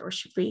with that? Or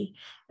should we,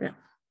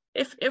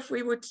 if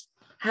we would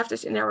have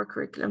this in our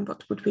curriculum,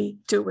 what would we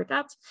do with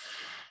that?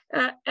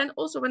 And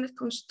also when it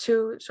comes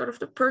to sort of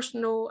the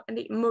personal and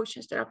the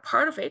emotions that are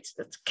part of it,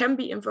 that can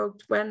be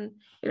invoked when,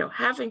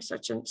 having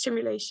such a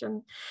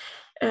simulation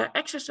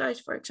exercise,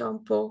 for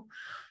example,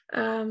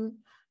 how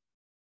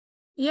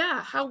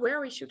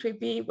wary should we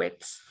be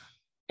with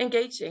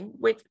engaging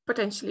with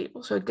potentially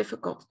also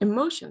difficult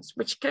emotions,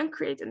 which can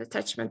create an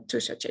attachment to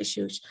such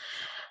issues.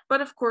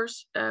 But of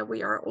course,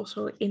 we are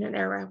also in an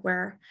era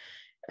where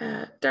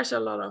there's a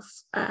lot of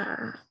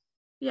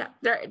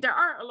there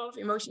are a lot of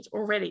emotions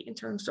already in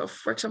terms of,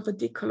 for example,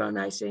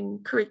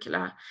 decolonizing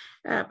curricula,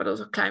 but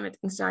also climate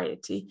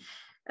anxiety.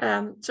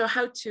 So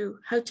how to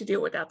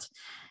deal with that?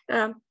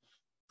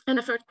 And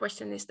the third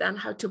question is then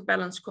how to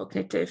balance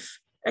cognitive,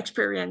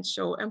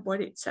 experiential,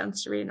 embodied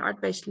sensory and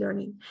art-based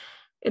learning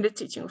in the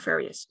teaching of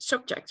various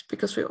subjects,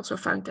 because we also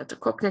found that the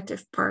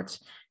cognitive part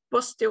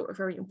was still a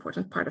very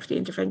important part of the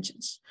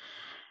interventions.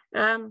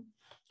 The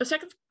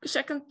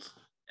second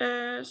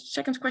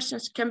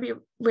questions can be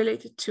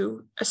related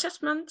to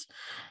assessment.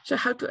 So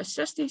how to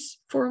assess these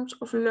forms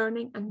of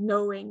learning and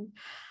knowing.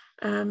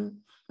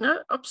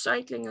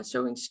 Upcycling and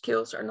sewing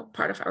skills are not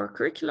part of our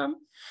curriculum.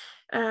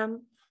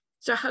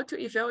 So how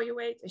to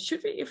evaluate, and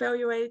should we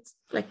evaluate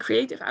like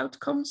creative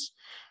outcomes?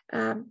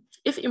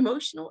 If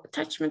emotional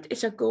attachment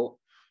is a goal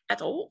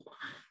at all,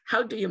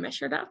 how do you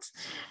measure that?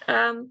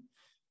 And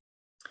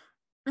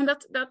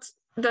that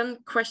then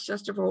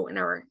questions the role in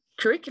our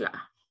curricula.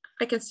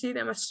 I can see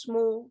them as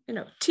small,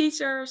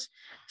 teasers,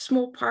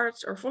 small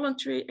parts or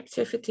voluntary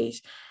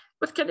activities,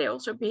 but can they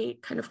also be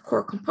kind of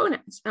core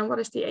components? And what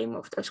is the aim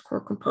of those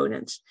core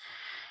components?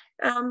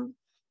 And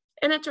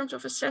in terms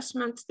of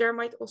assessment, there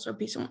might also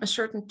be some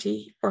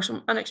uncertainty or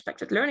some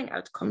unexpected learning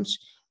outcomes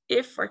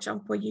if, for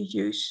example, you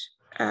use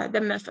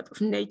the method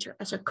of nature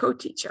as a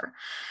co-teacher.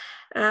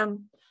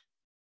 And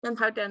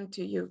how then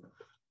do you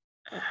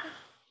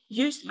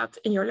use that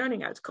in your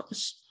learning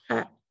outcomes?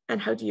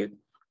 And how do you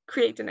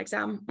create an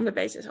exam on the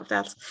basis of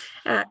that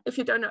if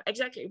you don't know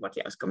exactly what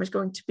the outcome is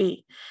going to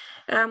be?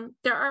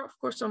 There are, of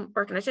course, some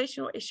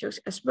organizational issues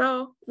as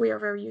well. We are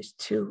very used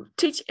to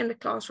teach in the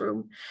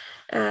classroom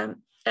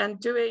and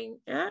doing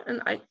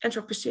an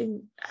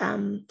Anthropocene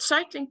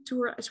cycling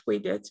tour, as we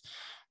did,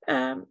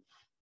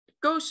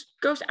 goes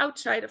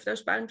outside of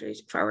those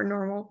boundaries of our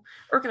normal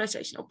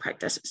organizational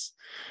practices.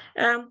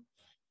 And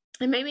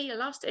maybe a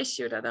last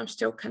issue that I'm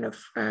still kind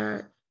of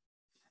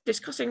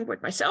discussing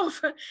with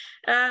myself.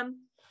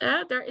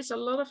 There is a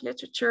lot of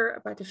literature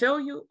about the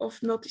value of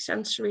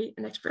multisensory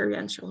and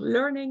experiential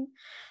learning.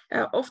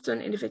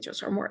 Often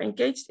individuals are more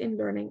engaged in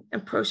learning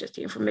and process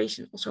the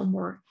information also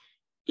more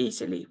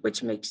easily,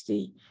 which makes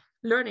the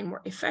learning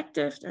more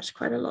effective. There's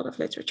quite a lot of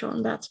literature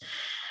on that.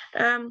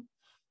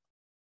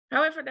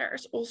 However,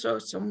 there's also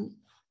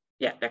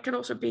there can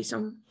also be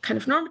some kind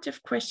of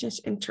normative questions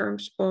in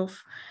terms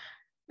of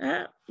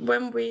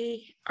when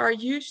we are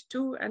used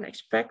to and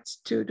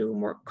expect to do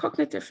more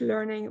cognitive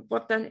learning,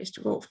 what then is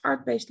the role of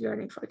art-based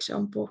learning, for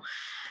example?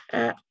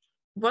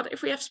 What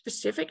if we have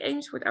specific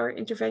aims with our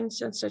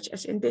interventions, such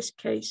as in this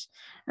case,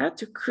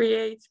 to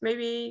create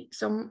maybe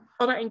some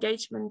other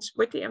engagements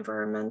with the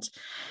environment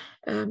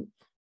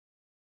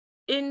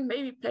in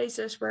maybe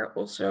places where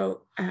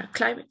also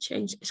climate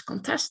change is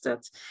contested,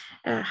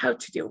 how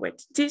to deal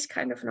with these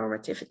kind of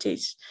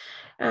normativities.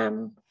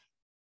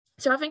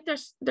 So I think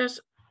there's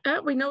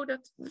we know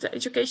that the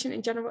education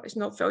in general is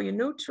not value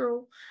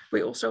neutral.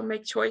 We also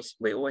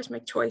we always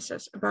make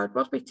choices about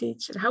what we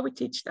teach and how we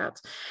teach that.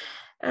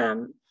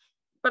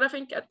 But I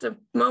think at the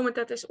moment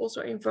that this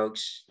also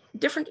invokes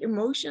different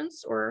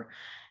emotions or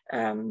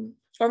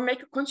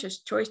make a conscious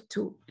choice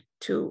to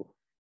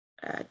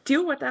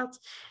deal with that,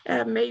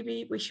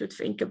 maybe we should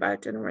think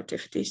about the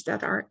normativities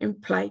that are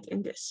implied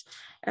in this.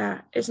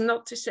 It's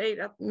not to say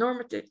that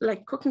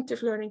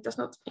cognitive learning does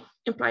not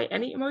imply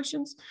any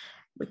emotions.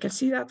 We can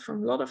see that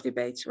from a lot of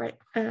debates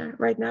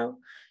right now.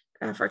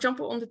 For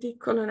example, on the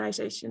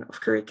decolonization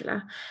of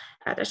curricula,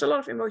 there's a lot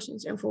of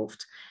emotions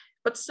involved.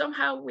 But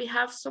somehow we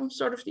have some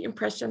sort of the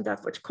impression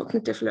that with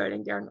cognitive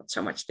learning, they're not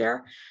so much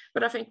there.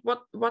 But I think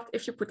what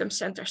if you put them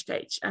center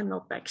stage and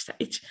not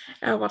backstage?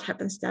 What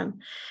happens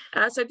then?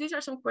 So these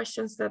are some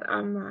questions that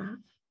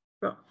I'm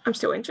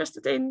still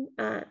interested in,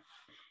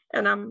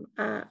 and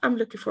I'm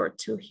looking forward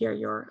to hear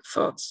your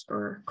thoughts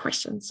or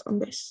questions on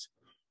this.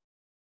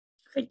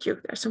 Thank you.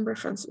 There's some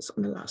references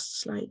on the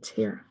last slide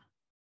here.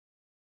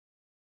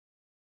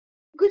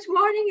 Good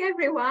morning,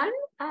 everyone.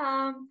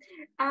 I'm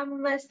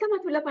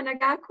Stamatoula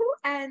Panagakou,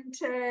 and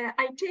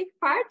I take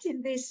part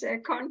in this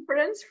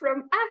conference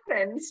from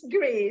Athens,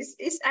 Greece.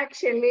 It's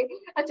actually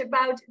at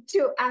about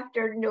 2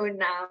 p.m.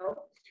 now.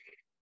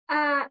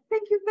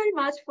 Thank you very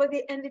much for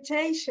the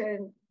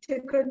invitation to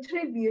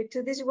contribute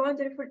to this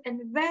wonderful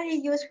and very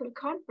useful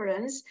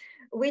conference,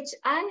 which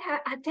I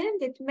have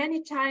attended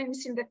many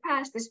times in the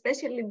past,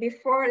 especially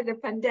before the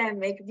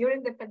pandemic.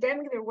 During the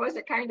pandemic, there was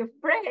a kind of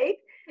break,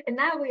 and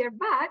now we are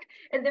back.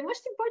 And the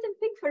most important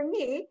thing for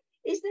me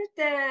is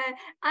that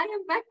I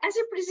am back as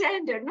a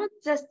presenter, not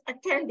just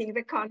attending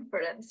the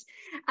conference.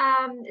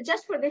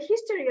 Just for the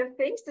history of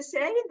things, to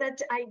say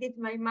that I did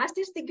my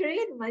master's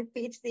degree and my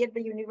PhD at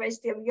the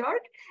University of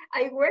York.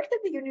 I worked at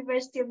the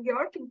University of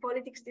York in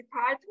politics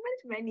department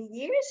many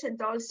years,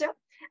 and also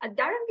at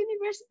Durham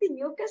University,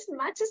 Newcastle,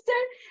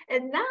 Manchester,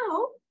 and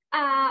now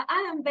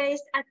I am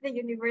based at the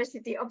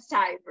University of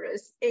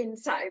Cyprus, in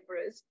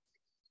Cyprus.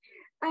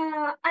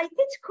 I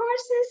teach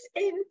courses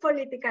in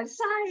political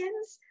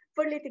science,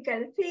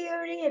 political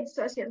theory and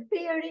social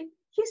theory,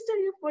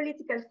 history of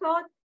political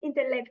thought,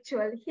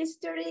 intellectual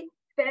history,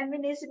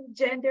 feminism,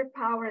 gender,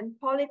 power and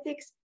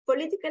politics,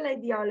 political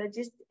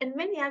ideologies, and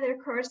many other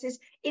courses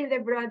in the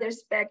broader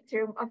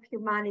spectrum of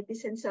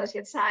humanities and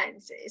social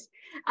sciences.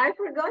 I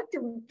forgot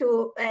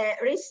to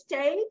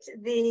restate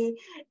the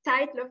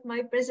title of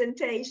my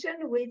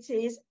presentation, which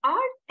is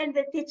Art and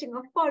the Teaching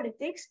of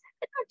Politics,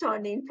 and not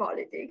only in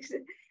politics.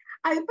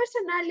 I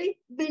personally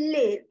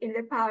believe in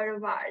the power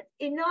of art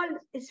in all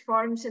its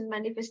forms and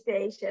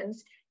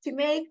manifestations to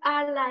make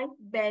our life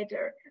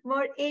better,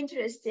 more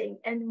interesting,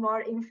 and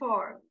more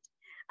informed.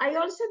 I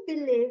also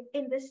believe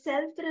in the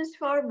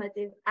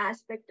self-transformative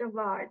aspect of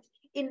art,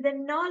 in the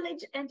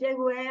knowledge and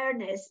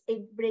awareness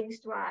it brings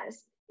to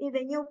us, in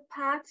the new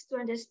paths to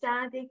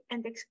understanding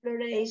and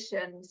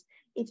explorations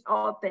it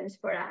opens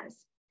for us.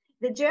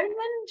 The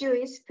German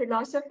Jewish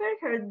philosopher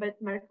Herbert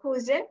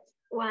Marcuse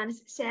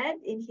once said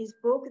in his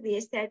book, The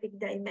Aesthetic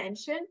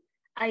Dimension,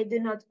 I do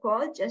not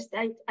quote, just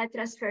I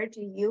transfer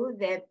to you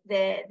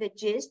the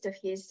gist of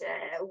his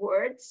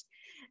words.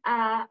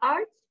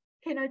 Art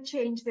cannot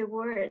change the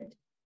world,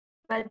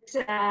 but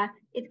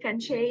it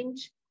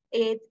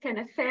can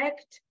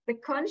affect the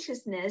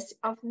consciousness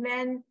of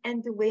men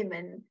and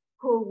women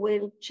who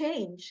will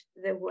change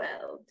the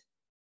world.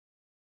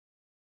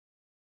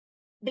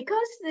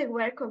 Because the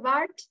work of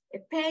art, a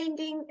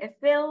painting, a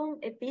film,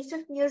 a piece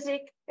of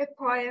music, a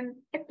poem,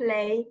 a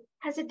play,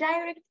 has a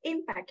direct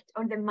impact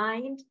on the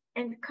mind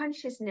and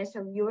consciousness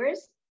of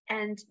viewers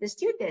and the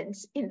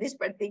students in this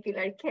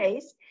particular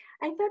case,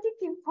 I thought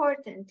it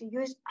important to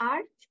use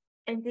art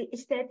and the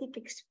aesthetic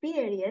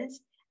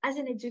experience as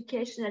an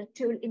educational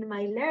tool in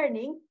my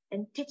learning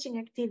and teaching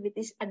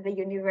activities at the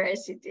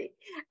university.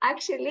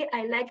 Actually,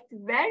 I liked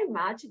very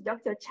much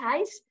Dr.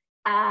 Zeiss'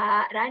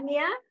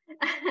 Ragna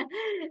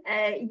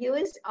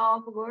use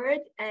of word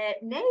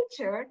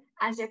nature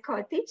as a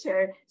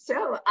co-teacher.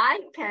 So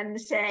I can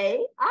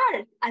say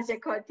art as a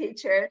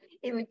co-teacher,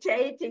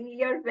 imitating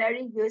your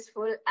very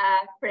useful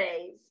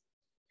phrase.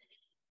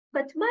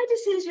 But my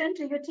decision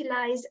to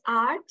utilize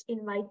art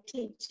in my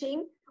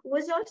teaching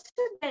was also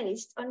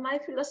based on my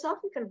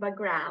philosophical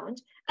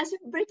background as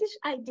a British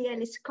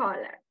idealist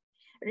scholar,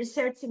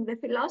 researching the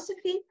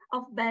philosophy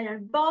of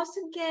Bernard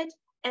Bosanquet,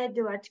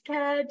 Edward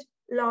Caird,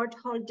 Lord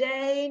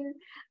Haldane,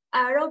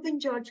 Robin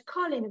George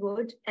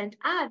Collingwood, and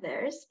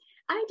others.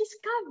 I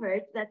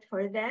discovered that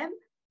for them,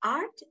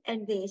 art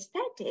and the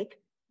aesthetic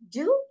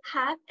do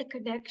have a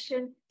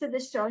connection to the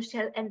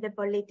social and the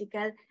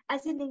political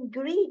as an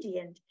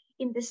ingredient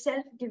in the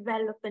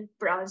self-development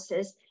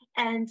process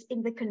and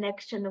in the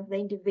connection of the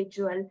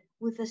individual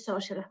with the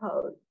social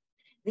whole.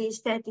 The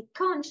aesthetic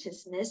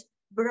consciousness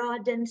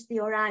broadens the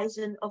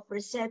horizon of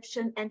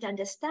perception and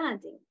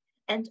understanding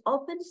and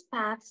opens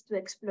paths to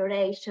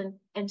exploration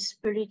and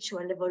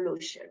spiritual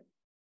evolution.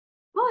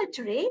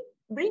 Poetry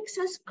brings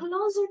us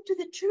closer to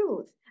the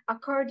truth,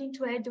 according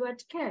to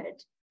Edward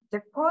Caird.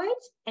 The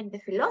poet and the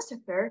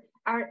philosopher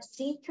are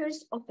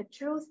seekers of a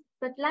truth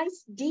that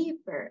lies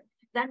deeper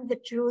than the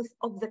truth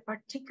of the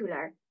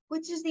particular,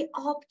 which is the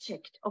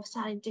object of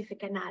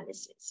scientific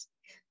analysis.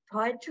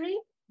 Poetry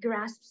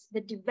grasps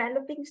the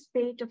developing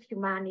spirit of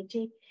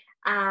humanity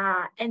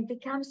and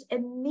becomes a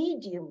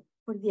medium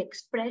for the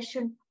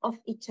expression of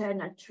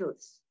eternal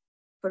truths.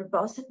 For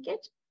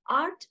Bosanquet,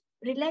 art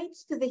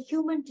relates to the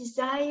human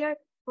desire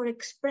for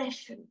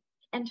expression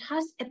and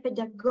has a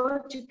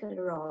pedagogical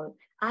role,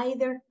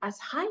 either as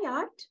high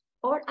art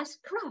or as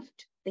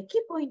craft. The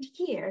key point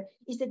here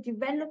is the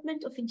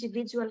development of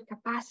individual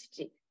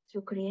capacity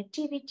through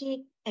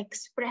creativity,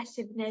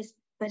 expressiveness,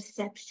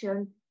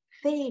 perception,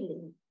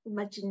 feeling,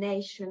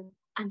 imagination,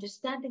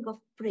 understanding of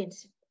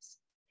principles.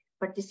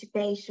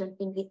 Participation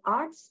in the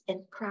arts and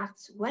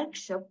crafts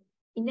workshop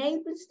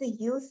enables the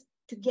youth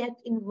to get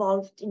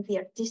involved in the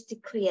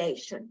artistic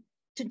creation,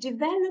 to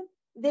develop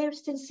their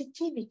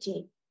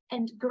sensitivity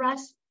and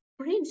grasp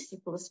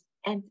principles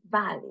and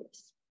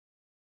values.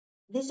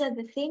 These are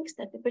the things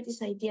that the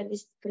British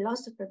idealist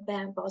philosopher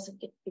Baron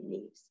Bosingett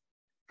believes.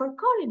 For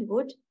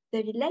Collingwood,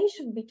 the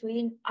relation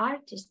between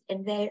artists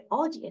and their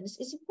audience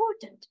is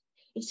important.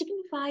 It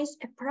signifies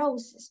a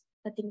process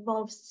that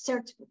involves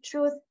search for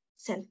truth,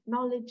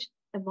 self-knowledge,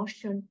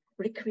 emotion,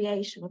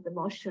 recreation of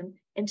emotion,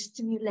 and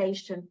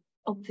stimulation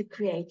of the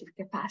creative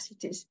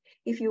capacities.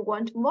 If you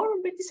want more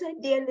on British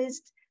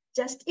idealists,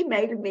 just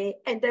email me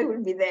and I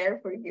will be there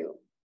for you.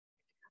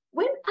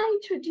 When I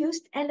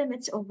introduced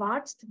elements of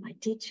arts to my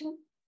teaching,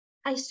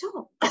 I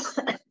saw,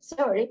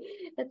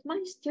 that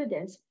my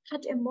students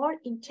had a more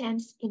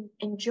intense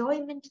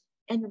enjoyment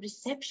and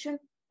reception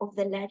of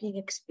the learning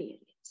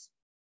experience.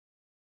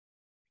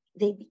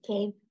 They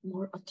became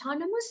more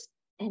autonomous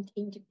and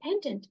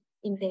independent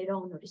in their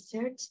own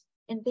research,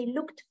 and they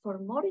looked for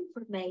more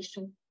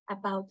information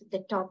about the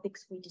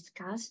topics we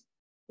discussed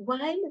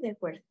while they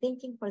were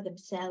thinking for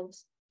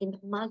themselves in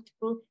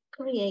multiple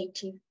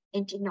creative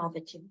and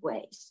innovative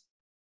ways.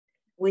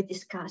 We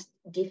discussed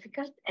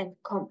difficult and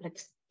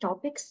complex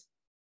topics,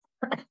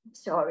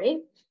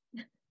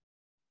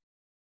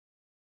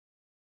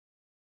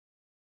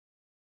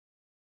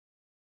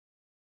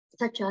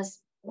 such as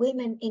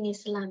women in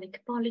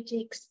Islamic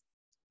politics,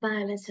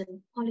 violence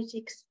and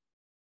politics,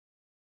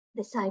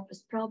 the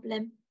Cyprus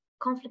problem,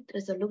 conflict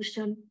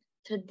resolution,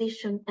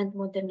 tradition and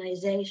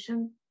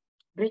modernization,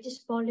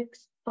 British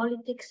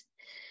politics,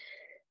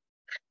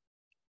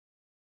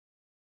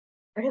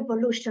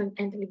 revolution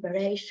and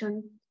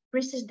liberation,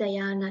 Princess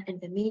Diana and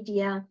the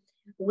media,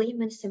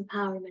 women's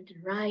empowerment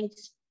and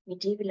rights,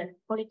 medieval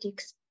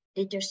politics,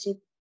 leadership,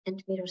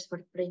 and mirrors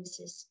for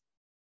princes.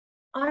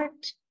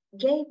 Art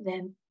gave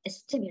them a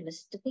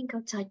stimulus to think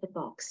outside the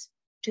box,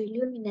 to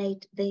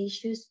illuminate the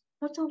issues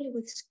not only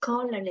with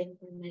scholarly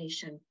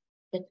information,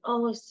 but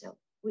also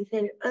with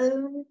their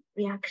own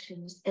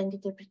reactions and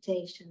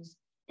interpretations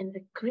and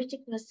the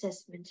critical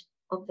assessment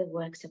of the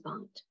works of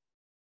art.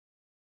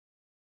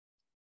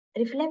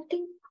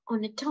 Reflecting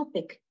on a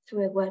topic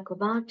through a work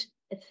of art,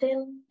 a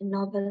film, a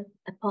novel,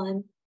 a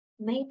poem,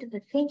 made the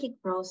thinking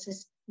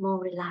process more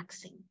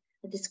relaxing,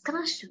 the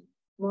discussion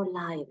more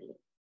lively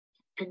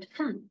and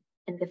fun,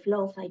 and the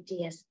flow of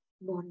ideas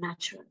more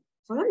natural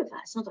for all of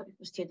us, not only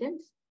for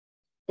students.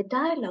 The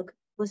dialogue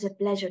was a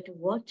pleasure to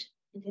watch,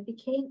 and it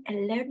became a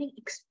learning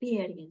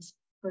experience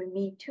for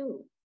me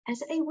too,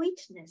 as I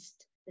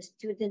witnessed the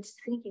students'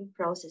 thinking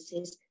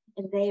processes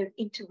and their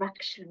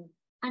interaction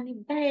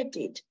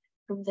unembedded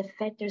from the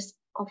fetters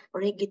of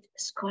rigid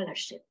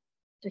scholarship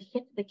to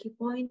hit the key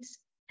points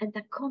and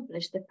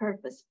accomplish the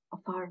purpose of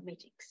our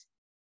meetings.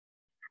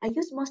 I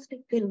use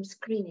mostly film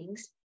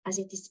screenings as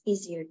it is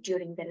easier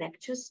during the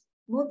lectures,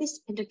 movies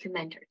and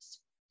documentaries.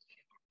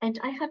 And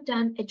I have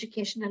done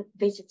educational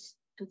visits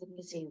to the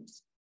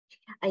museums.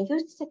 I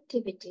use these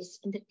activities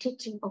in the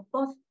teaching of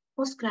both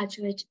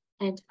postgraduate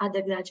and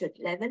undergraduate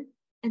level,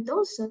 and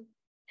also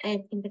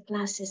in the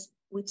classes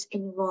which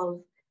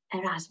involve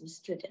Erasmus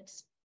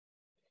students.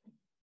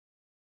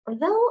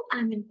 Although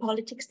I'm in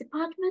politics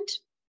department,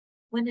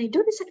 when I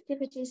do these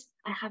activities,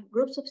 I have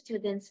groups of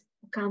students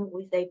who come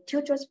with their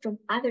tutors from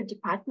other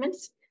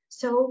departments.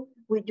 So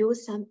we do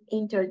some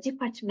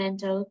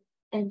interdepartmental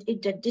and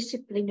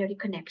interdisciplinary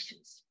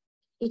connections.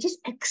 It is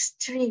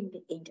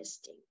extremely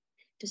interesting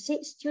to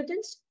see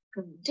students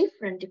from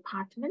different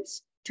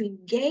departments to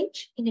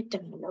engage in a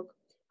dialogue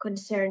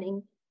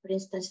concerning, for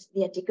instance,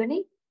 the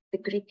Antigone, the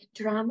Greek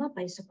drama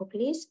by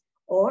Sophocles,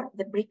 or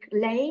the Brick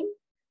Lane,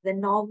 the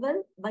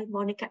novel by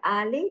Monica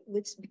Ali,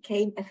 which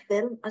became a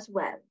film as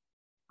well.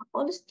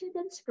 All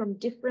students from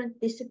different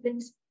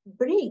disciplines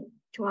bring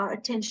to our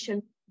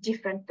attention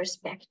different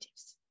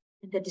perspectives,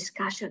 and the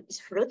discussion is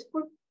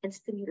fruitful and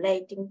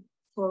stimulating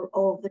for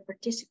all the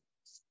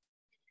participants.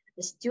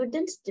 The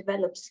students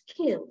develop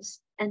skills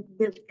and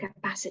build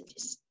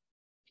capacities.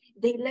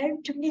 They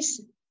learn to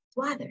listen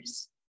to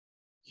others,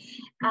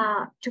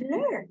 to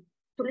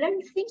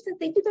learn things that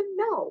they didn't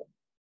know,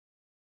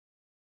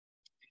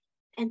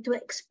 and to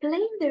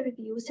explain their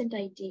views and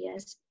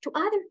ideas to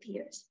other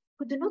peers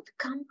who do not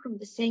come from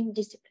the same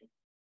discipline.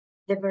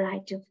 The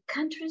variety of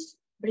countries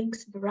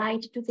brings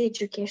variety to the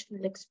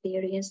educational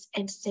experience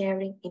and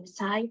sharing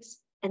insights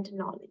and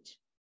knowledge.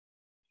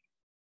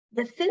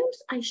 The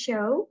films I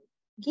show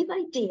give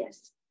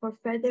ideas for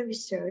further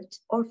research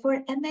or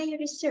for MA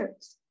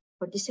research,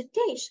 for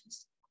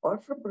dissertations, or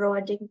for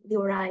broadening the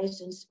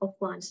horizons of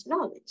one's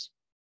knowledge.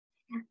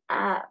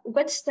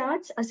 What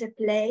starts as a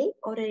play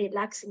or a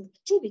relaxing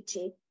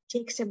activity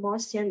takes a more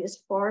serious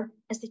form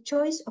as the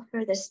choice of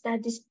further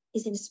studies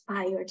is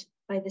inspired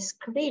by the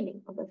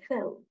screening of a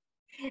film.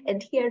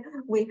 And here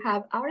we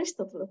have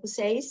Aristotle, who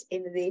says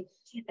in the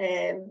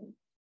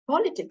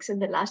politics in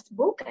the last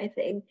book, I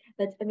think.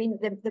 But I mean,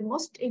 the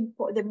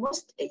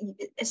most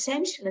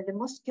essential and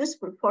the most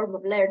useful form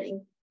of learning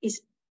is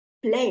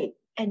play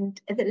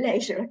and the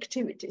leisure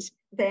activities.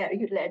 There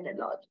you learn a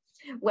lot.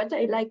 What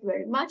I like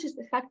very much is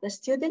the fact that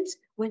students,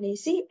 when they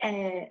see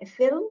a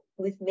film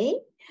with me,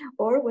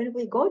 or when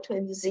we go to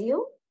a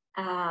museum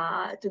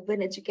to do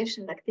an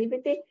educational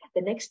activity,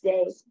 the next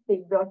day they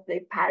brought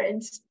their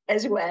parents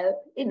as well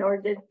in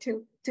order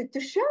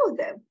to show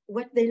them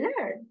what they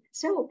learn.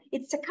 So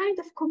it's a kind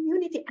of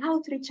community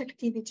outreach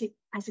activity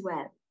as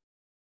well.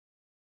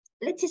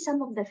 Let's see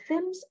some of the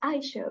films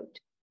I showed.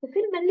 The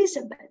film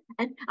Elizabeth,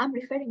 and I'm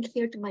referring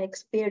here to my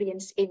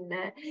experience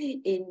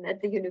at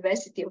the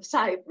University of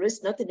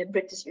Cyprus, not in a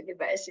British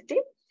university.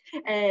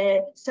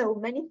 So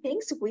many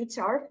things which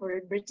are for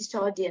a British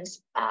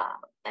audience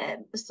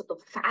sort of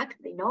fact,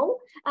 they know.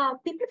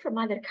 People from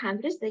other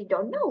countries, they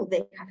don't know.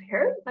 They have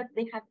heard, but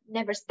they have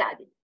never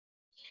studied.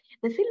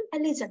 The film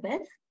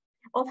Elizabeth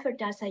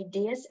offered us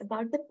ideas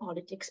about the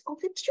politics of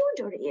the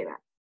Tudor era,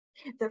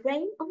 the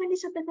reign of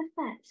Elizabeth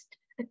I,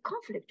 the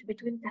conflict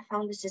between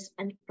Catholicism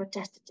and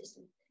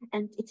Protestantism,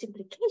 and its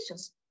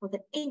implications for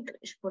the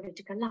English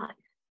political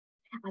life,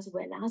 as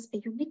well as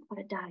a unique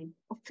paradigm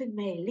of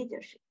female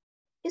leadership.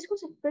 This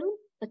was a film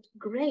that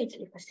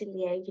greatly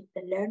facilitated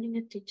the learning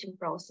and teaching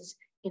process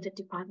in the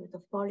Department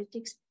of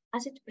Politics,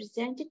 as it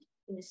presented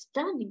in a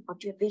stunning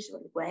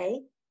audiovisual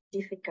way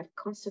difficult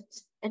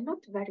concepts and not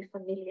very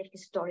familiar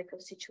historical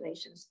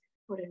situations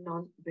for a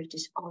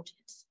non-British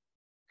audience.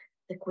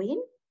 The Queen,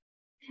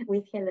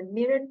 with Helen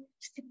Mirren,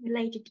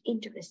 stimulated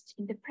interest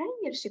in the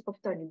premiership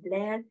of Tony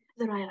Blair,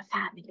 the royal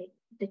family,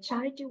 the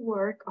charity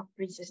work of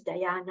Princess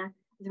Diana,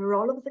 the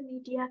role of the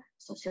media,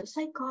 social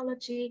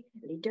psychology,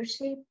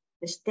 leadership,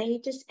 the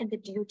status and the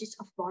duties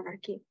of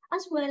monarchy,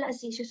 as well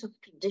as issues of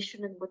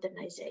tradition and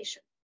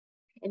modernization.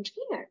 And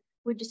here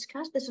we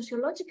discussed the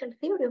sociological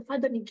theory of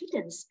Anthony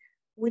Giddens,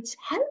 which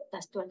helped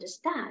us to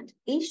understand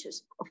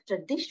issues of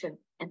tradition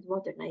and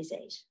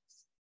modernization.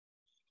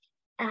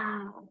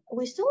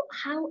 We saw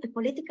how a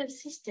political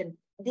system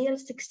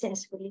deals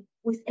successfully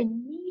with a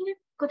near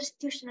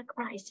constitutional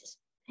crisis,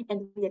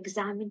 and we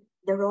examined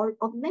the role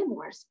of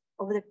memoirs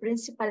of the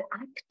principal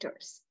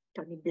actors,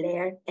 Tony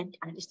Blair and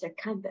Alistair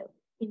Campbell,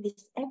 in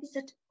this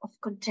episode of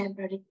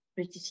contemporary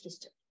British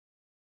history.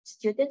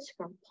 Students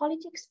from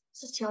politics,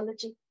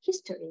 sociology,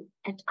 history,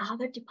 and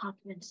other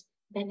departments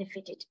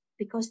benefited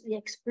because they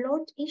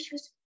explored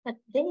issues that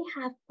they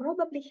have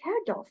probably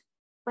heard of,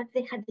 but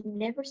they had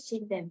never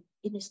seen them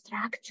in a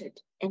structured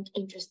and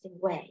interesting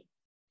way.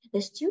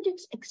 The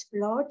students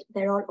explored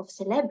the role of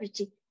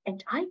celebrity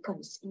and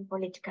icons in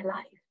political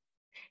life.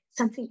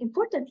 Something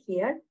important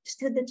here,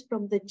 students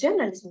from the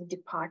journalism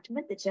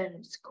department, the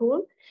journalism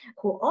school,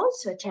 who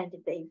also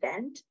attended the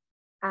event,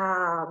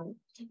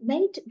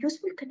 made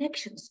useful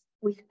connections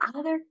with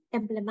other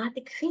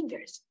emblematic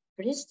figures.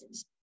 For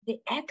instance, the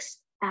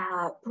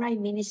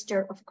ex-Prime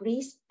Minister of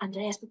Greece,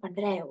 Andreas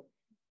Papandreou,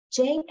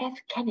 J.F.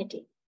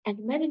 Kennedy, and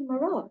Marilyn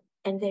Monroe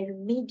and their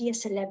media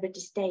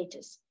celebrity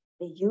status,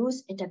 the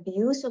use and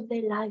abuse of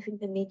their life in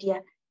the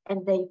media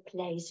and their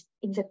place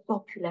in the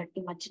popular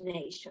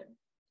imagination.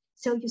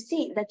 So you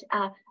see that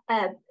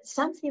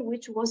something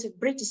which was a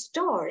British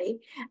story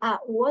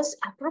was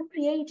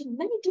appropriated in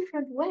many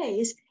different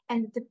ways,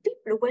 and the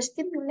people were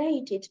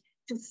stimulated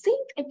to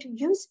think and to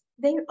use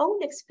their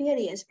own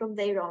experience from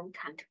their own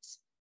countries.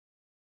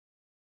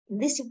 In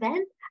this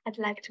event, I'd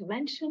like to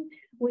mention,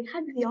 we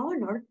had the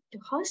honor to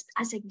host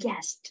as a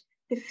guest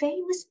the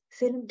famous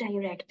film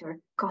director,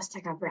 Costa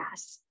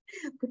Gavras,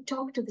 who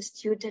talked to the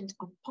students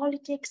on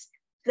politics,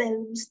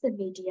 films, the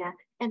media,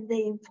 and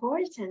the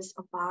importance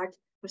of art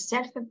for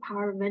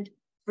self-empowerment,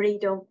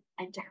 freedom,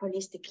 and a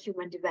holistic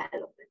human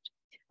development.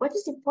 What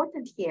is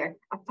important here,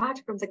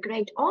 apart from the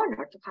great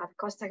honor to have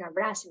Costa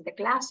Gavras in the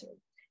classroom,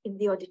 in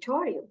the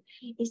auditorium,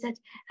 is that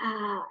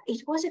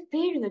it was a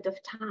period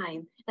of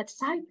time that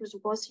Cyprus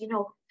was,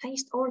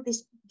 faced all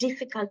this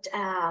difficult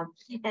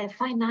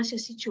financial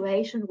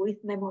situation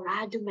with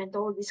memorandum and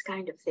all these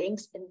kind of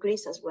things, and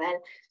Greece as well.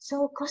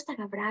 So Costa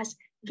Gavras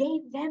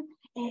gave them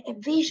a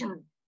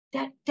vision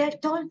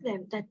that told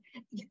them that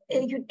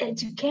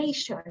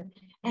education,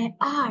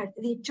 art,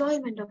 the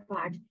enjoyment of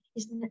art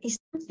is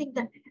something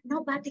that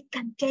nobody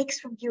can take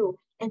from you,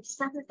 and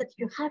something that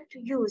you have to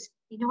use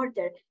in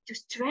order to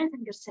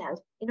strengthen yourself,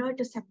 in order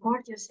to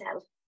support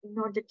yourself, in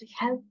order to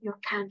help your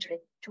country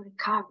to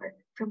recover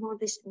from all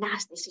this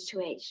nasty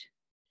situation.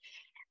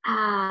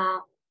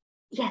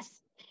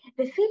 Yes,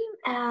 the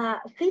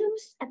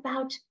films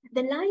about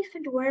the life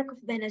and work of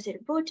Benazir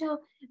Bhutto,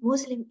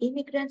 Muslim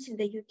immigrants in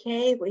the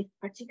UK, with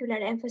particular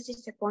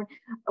emphasis upon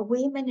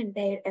women and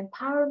their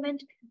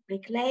empowerment,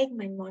 Brick Lake,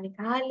 Maimouna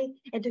Ali,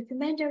 a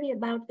documentary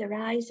about the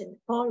rise and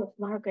fall of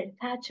Margaret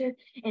Thatcher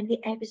and the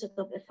episode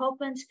of the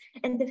Falklands,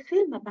 and the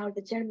film about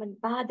the German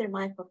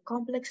Baader-Meinhof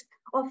complex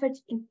offered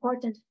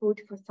important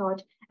food for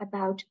thought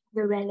about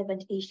the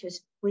relevant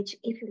issues, which,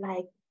 if you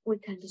like, we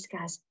can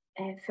discuss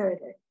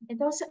further.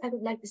 And also, I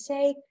would like to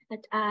say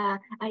that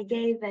I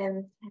gave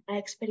an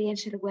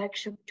experiential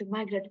workshop to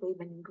migrant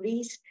women in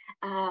Greece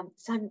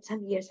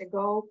some years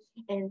ago,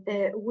 and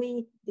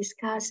we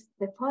discussed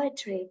the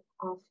poetry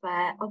of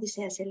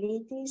Odysseus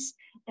Elitis,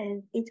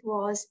 and it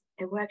was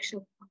a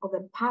workshop of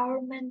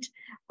empowerment,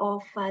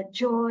 of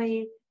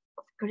joy,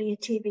 of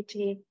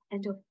creativity,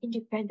 and of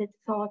independent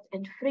thought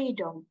and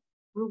freedom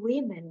for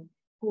women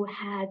who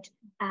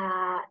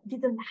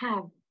didn't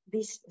have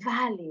these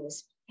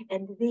values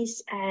and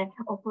these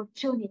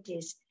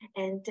opportunities,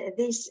 and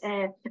these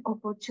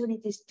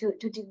opportunities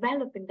to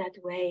develop in that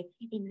way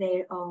in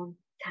their own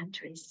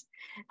countries.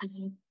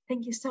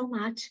 Thank you so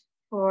much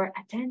for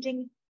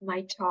attending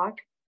my talk.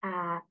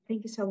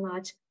 Thank you so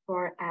much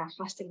for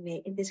hosting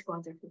me in this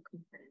wonderful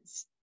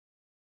conference.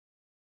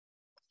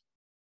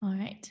 All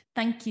right,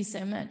 thank you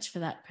so much for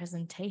that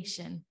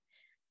presentation.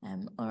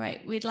 All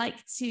right, we'd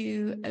like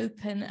to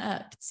open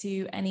up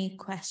to any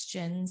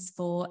questions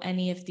for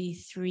any of the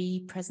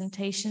 3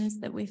 presentations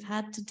that we've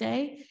had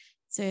today.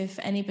 So if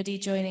anybody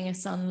joining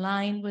us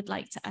online would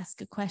like to ask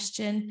a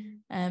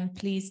question,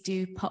 please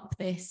do pop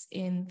this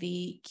in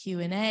the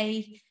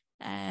Q&A,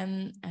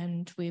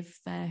 and we've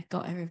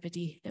got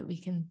everybody that we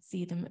can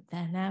see them up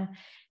there now.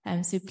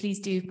 So please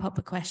do pop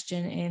a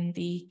question in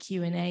the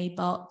Q&A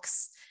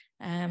box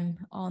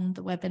on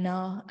the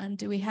webinar. And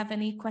do we have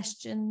any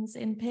questions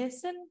in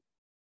person?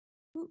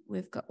 Ooh,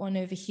 we've got one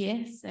over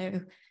here,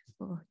 so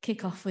we'll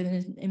kick off with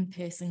an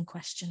in-person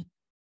question.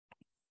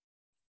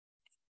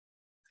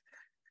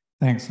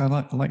 Thanks. I'd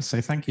like to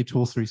say thank you to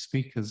all 3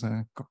 speakers.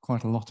 I got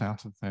quite a lot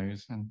out of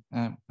those,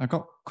 and I've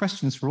got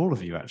questions for all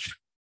of you, actually.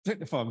 I don't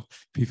know if I'll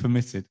be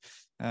permitted.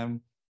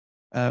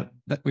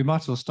 We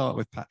might as well start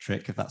with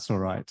Patrick, if that's all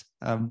right.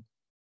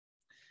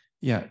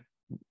 Yeah.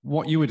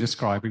 What you were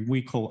describing,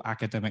 we call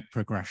academic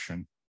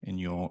progression in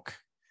York,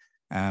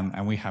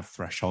 and we have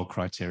threshold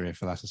criteria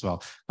for that as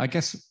well. I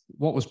guess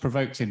what was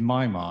provoked in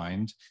my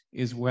mind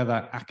is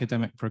whether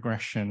academic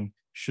progression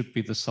should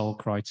be the sole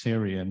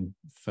criterion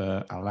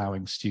for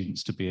allowing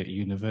students to be at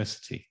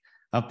university.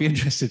 I'd be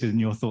interested in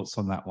your thoughts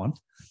on that one.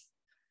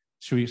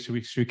 Should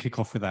we kick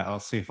off with that? I'll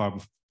see if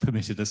I'm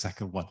permitted a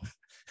second one.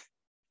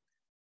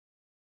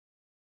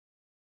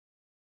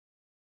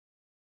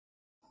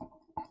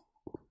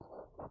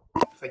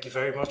 Thank you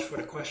very much for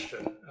the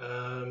question.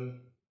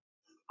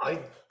 I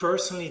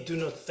personally do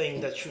not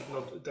think that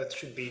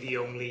should be the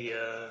only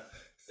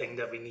thing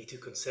that we need to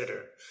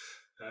consider.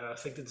 I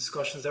think the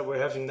discussions that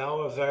we're having now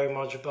are very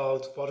much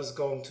about what is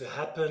going to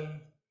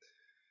happen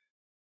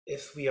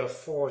if we are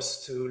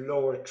forced to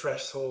lower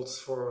thresholds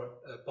for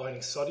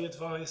binding study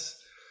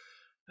advice.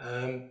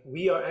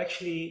 We are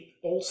actually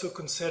also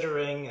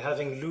considering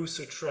having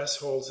looser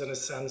thresholds in a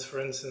sense, for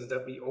instance,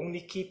 that we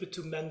only keep it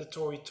to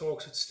mandatory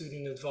talks with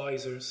student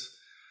advisors,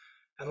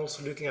 and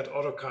also looking at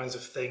other kinds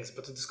of things.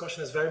 But the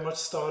discussion has very much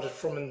started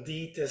from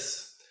indeed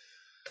this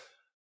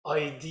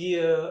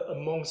idea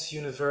amongst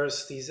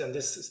universities, and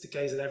this is the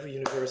case at every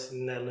university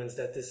in the Netherlands,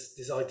 that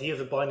this idea of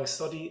a binding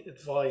study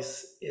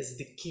advice is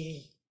the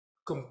key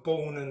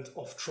component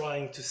of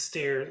trying to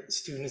steer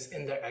students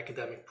in their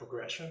academic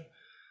progression.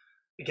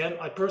 Again,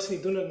 I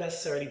personally do not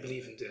necessarily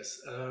believe in this.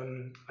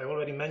 I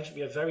already mentioned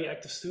we have very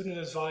active student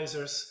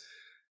advisors.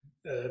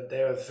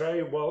 They are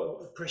very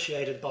well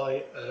appreciated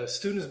by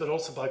students, but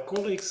also by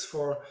colleagues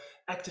for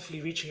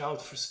actively reaching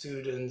out for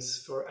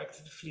students, for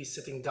actively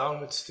sitting down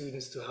with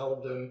students to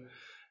help them.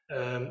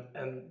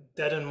 And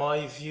that, in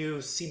my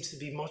view, seems to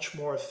be much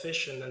more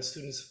efficient, and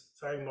students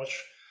very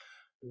much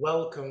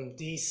welcome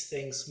these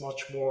things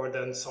much more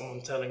than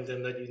someone telling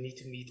them that you need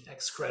to meet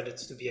X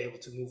credits to be able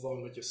to move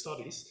on with your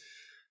studies.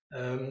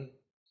 I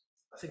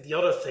think the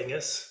other thing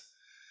is,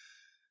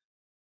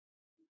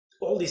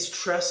 all these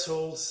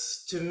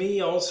thresholds, to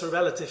me, are also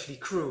relatively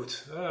crude.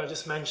 I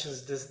just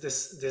mentioned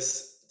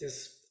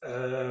this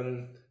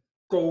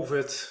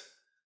COVID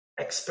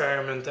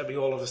experiment that we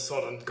all of a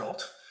sudden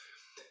got,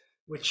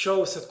 which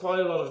shows that quite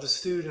a lot of the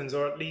students,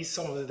 or at least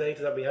some of the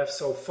data that we have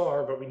so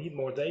far, but we need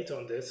more data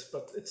on this,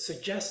 but it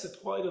suggests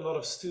that quite a lot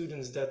of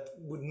students that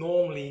would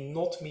normally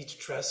not meet the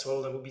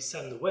threshold and would be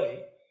sent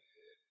away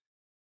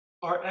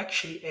are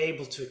actually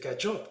able to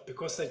catch up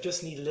because they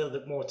just need a little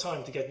bit more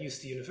time to get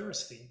used to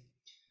university.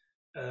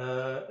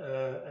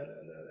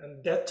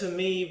 And that to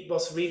me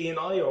was really an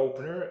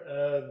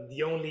eye-opener.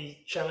 The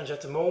only challenge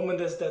at the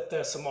moment is that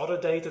there's some other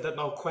data that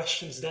now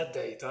questions that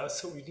data,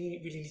 so we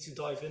really need to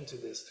dive into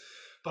this.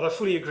 But I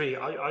fully agree.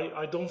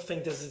 I don't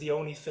think this is the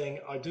only thing.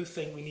 I do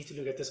think we need to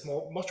look at this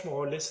much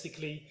more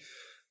holistically,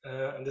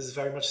 and this is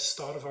very much the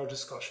start of our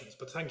discussions.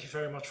 But thank you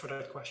very much for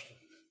that question.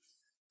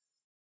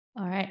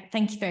 All right,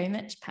 thank you very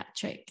much,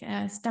 Patrick.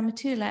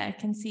 Stamatoula, I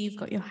can see you've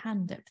got your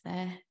hand up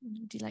there.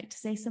 Would you like to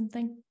say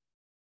something?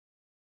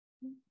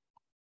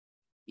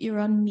 You're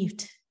on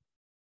mute.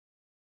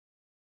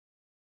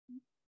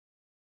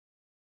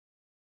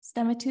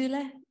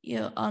 Stamatoula,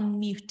 you're on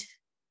mute.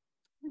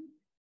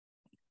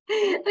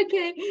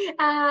 Okay,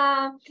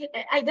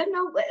 I don't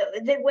know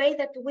the way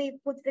that we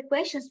put the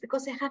questions,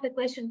 because I have a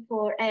question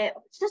for,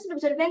 just an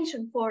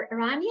observation for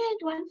Rania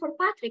and one for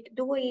Patrick.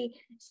 Do we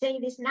say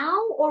this now,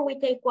 or we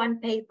take one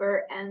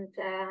paper and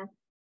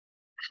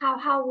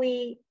how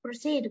we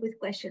proceed with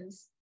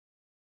questions?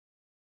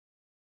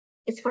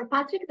 It's for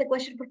Patrick, the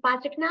question for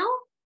Patrick now?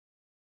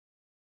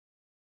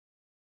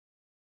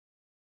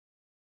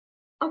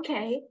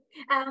 Okay.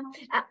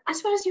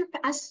 As far as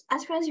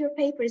your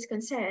paper is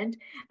concerned,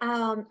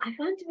 I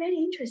found it very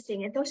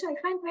interesting, and also I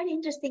find very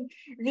interesting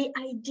the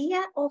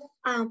idea of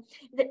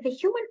the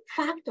human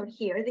factor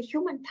here, the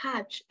human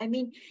touch. I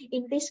mean,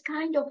 in this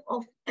kind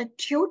of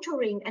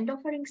tutoring and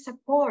offering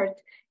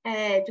support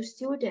to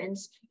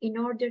students in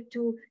order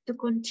to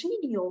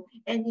continue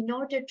and in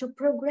order to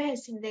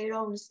progress in their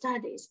own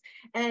studies.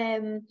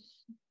 I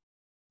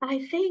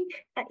think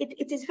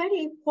it is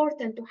very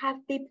important to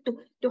have people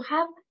to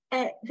have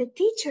the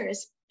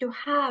teachers to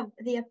have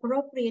the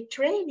appropriate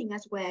training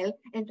as well,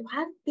 and to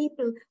have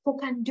people who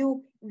can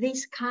do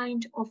this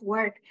kind of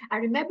work. I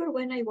remember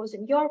when I was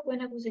in York,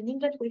 when I was in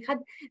England, we had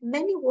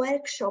many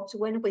workshops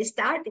when we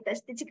started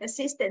as teaching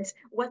assistants,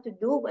 what to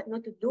do, what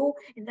not to do,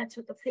 and that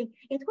sort of thing.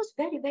 It was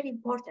very, very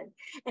important.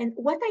 And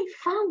what I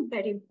found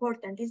very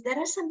important is there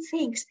are some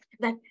things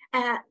that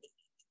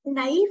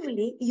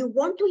naively you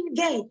want to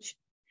engage.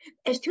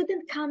 A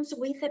student comes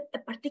with a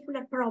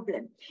particular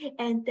problem,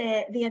 and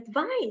the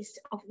advice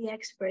of the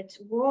experts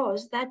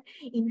was that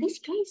in these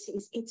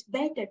cases, it's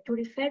better to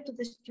refer to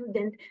the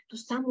student to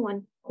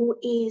someone who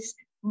is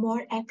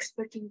more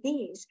expert in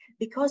this,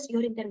 because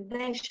your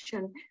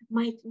intervention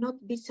might not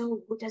be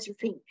so good as you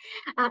think.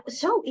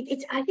 So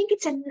I think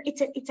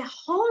it's a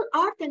whole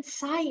art and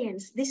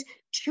science, this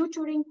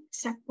tutoring,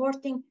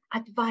 supporting,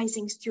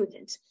 advising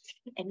students.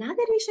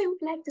 Another issue I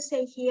would like to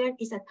say here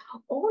is that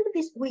all of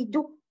this we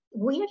do.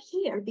 We are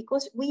here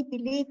because we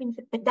believe in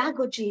the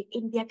pedagogy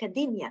in the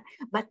academia,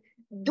 but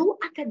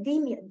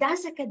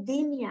does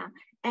academia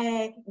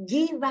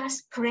give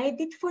us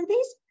credit for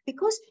this?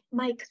 Because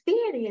my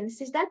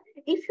experience is that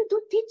if you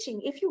do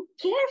teaching, if you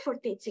care for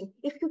teaching,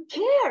 if you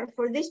care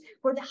for this,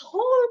 for the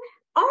whole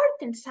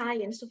art and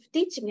science of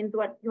teaching, and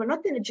you're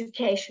not an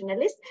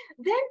educationalist,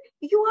 then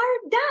you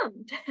are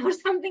damned or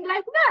something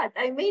like that.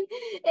 I mean,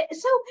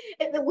 so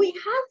we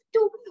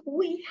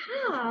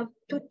have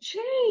to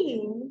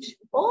change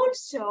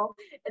also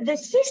the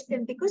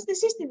system, because the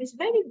system is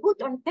very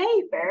good on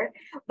paper,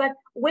 but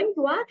when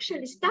you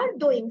actually start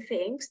doing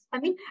things,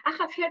 I mean, I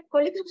have heard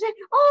colleagues who say,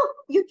 oh,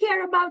 you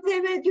care about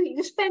them,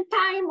 you spend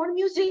time on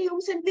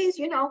museums and this,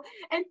 you know,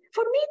 and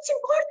for me it's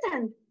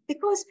important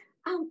because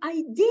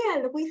I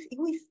deal with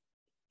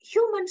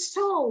human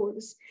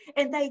souls,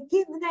 and I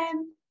give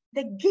them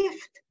the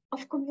gift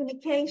of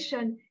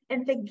communication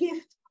and the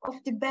gift of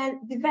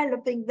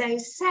developing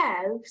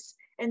themselves,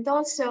 and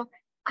also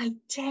I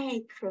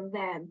take from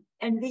them,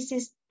 and this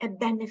is a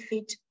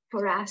benefit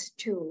for us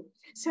too.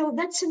 So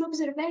that's an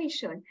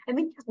observation. I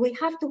mean, we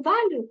have to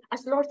value,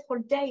 as Lord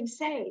Haldane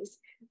says,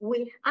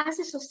 we as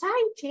a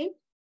society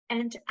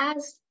and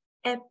as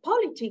a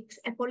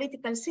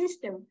political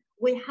system,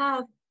 we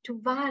have to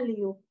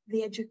value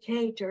the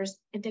educators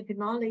and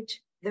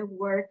acknowledge the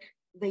work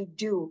they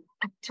do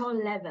at all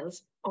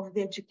levels of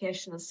the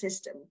educational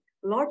system.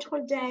 Lord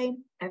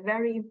Haldane, a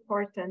very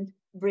important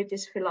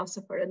British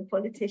philosopher and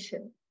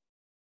politician.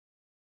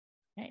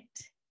 Right,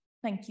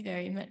 thank you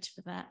very much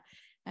for that.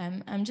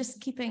 I'm just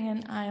keeping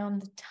an eye on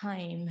the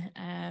time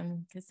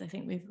because I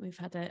think we've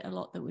had a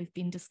lot that we've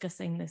been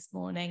discussing this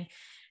morning.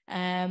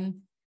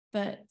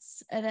 But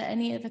are there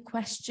any other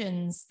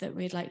questions that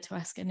we'd like to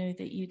ask? I know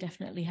that you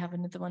definitely have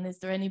another one. Is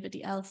there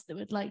anybody else that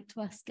would like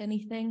to ask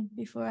anything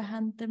before I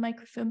hand the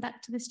microphone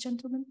back to this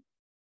gentleman?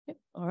 Yep.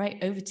 All right,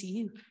 over to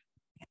you.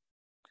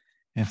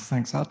 Yes,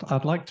 thanks.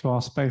 I'd like to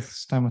ask both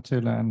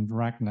Stamatoula and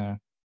Ragna.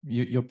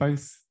 You're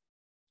both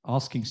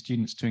asking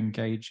students to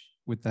engage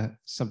with the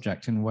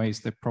subject in ways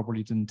they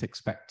probably didn't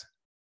expect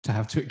to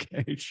have to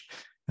engage.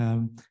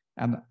 And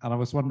I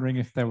was wondering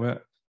if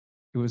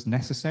it was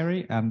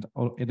necessary, and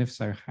if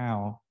so,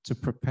 how, to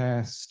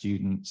prepare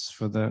students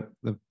for the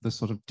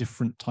sort of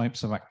different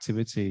types of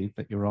activity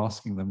that you're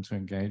asking them to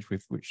engage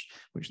with, which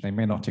they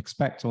may not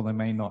expect or they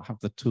may not have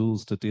the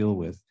tools to deal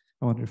with.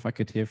 I wonder if I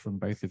could hear from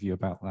both of you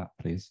about that,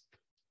 please.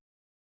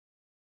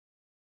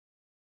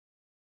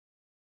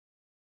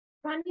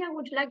 Rania,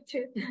 would you like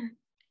to?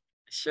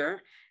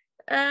 Sure.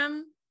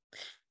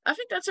 I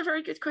think that's a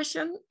very good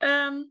question.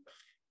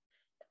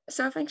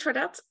 So thanks for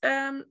that.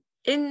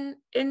 In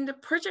the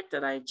project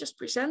that I just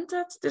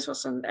presented, this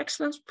was an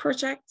excellence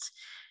project,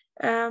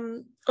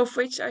 of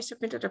which I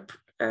submitted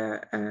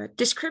a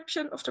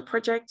description of the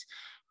project,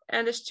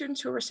 and the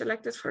students who were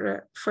selected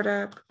for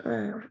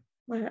the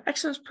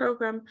excellence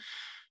program,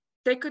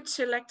 they could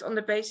select on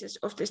the basis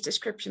of this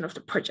description of the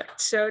project.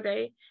 So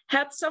they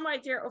had some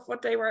idea of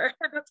what they were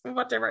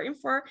in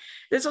for.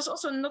 This was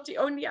also not the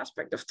only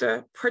aspect of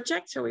the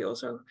project. So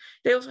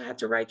they also had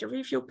to write a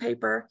review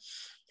paper.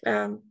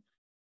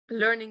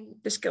 learning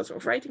the skills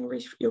of writing a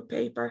review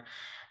paper.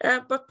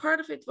 But part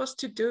of it was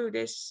to do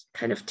this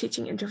kind of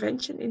teaching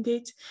intervention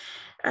indeed.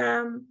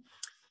 And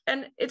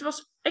it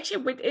was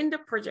actually within the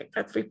project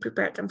that we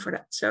prepared them for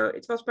that. So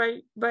it was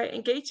by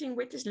engaging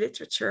with this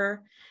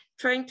literature,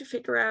 trying to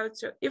figure out,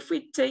 so if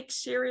we take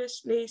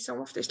seriously some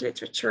of this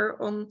literature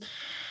on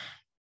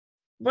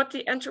what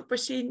the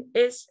Anthropocene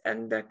is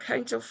and the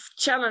kinds of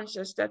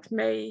challenges that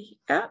may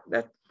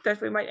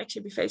that we might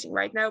actually be facing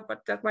right now,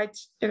 but that might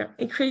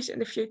increase in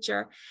the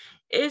future,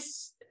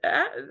 is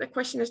the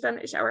question is then,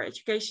 is our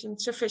education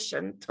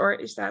sufficient, or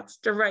is that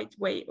the right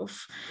way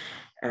of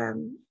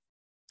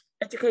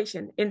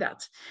education in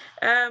that?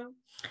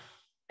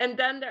 And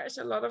then there's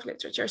a lot of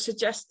literature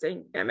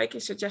suggesting and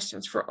making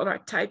suggestions for other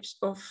types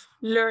of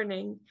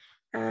learning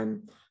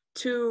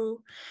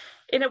to,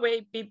 in a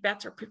way, be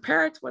better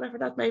prepared, whatever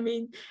that may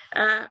mean,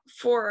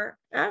 for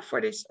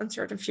this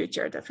uncertain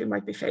future that we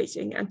might be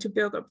facing, and to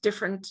build up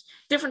different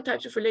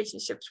types of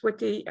relationships with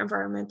the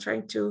environment,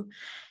 trying to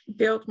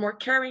build more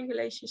caring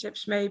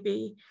relationships,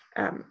 maybe.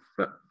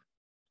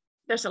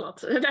 There's a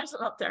lot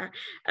there.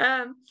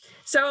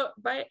 So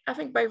I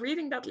think by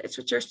reading that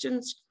literature,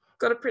 students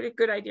got a pretty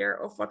good idea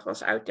of what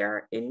was out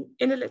there in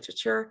the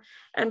literature.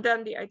 And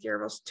then the idea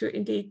was to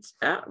indeed,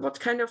 what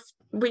kind of,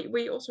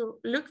 we also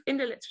look in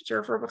the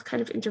literature for what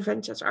kind of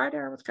interventions are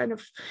there, what kind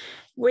of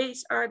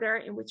ways are there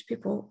in which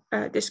people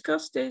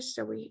discuss this.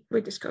 So we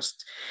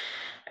discussed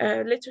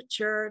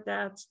literature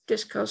that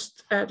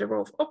discussed the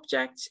role of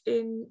objects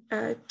in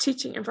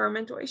teaching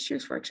environmental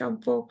issues, for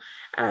example.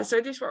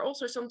 So these were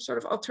also some sort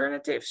of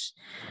alternatives.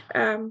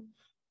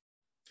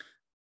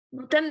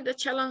 But then the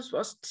challenge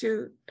was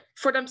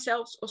for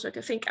themselves also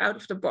to think out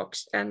of the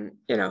box, and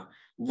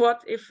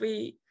what if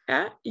we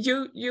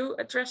you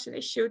address an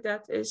issue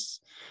that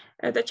is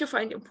that you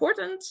find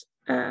important.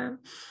 How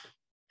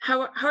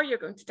are you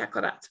going to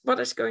tackle that? What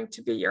is going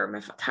to be your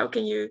method? How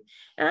can you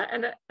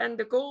and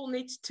the goal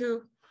needs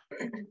to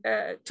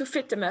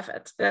fit the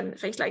method and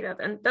things like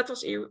that. And that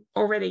was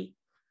already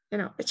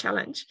a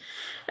challenge.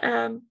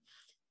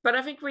 But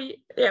I think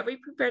we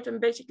prepared them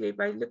basically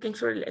by looking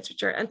through the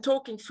literature and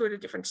talking through the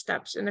different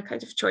steps and the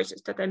kinds of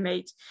choices that they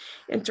made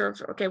in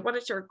terms of, okay, what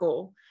is your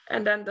goal?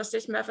 And then does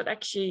this method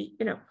actually,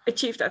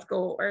 achieve that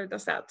goal, or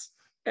does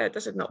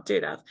it not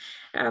do that?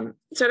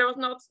 So there was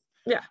not,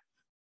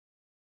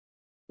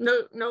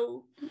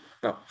 no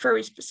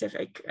very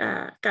specific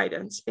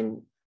guidance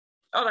in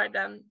other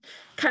than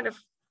kind of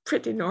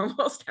pretty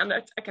normal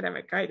standard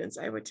academic guidance,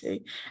 I would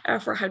say,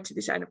 for how to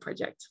design a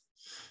project.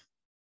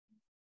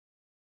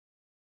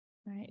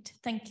 All right,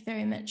 thank you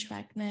very much,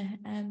 Ragna.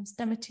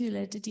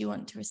 Stamatoula, did you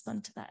want to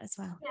respond to that as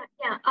well?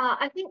 Yeah.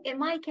 I think in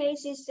my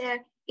case is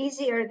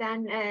easier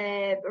than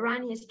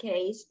Rani's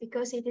case,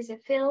 because it is a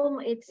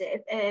film, it's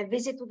a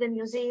visit to the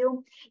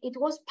museum. It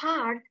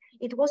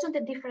wasn't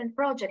a different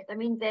project. I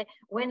mean,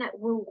 when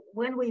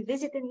we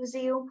visit a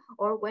museum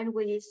or when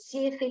we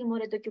see a film or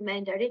a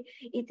documentary,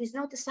 it is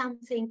not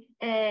something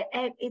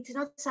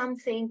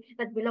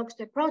that belongs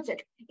to a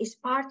project. It's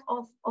part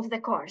of the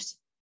course.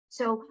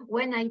 So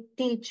when I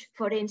teach,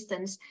 for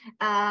instance,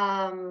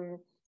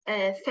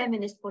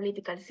 feminist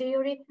political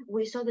theory,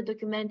 we saw the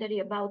documentary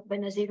about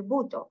Benazir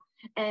Bhutto.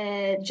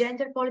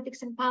 Gender,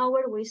 politics and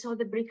power, we saw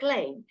the Brick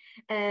Lane.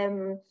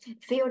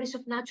 Theories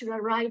of natural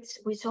rights,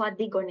 we saw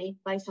Antigone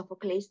by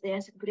Sophocles, the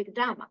ancient Greek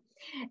drama.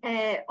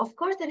 Of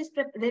course, there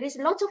is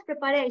lots of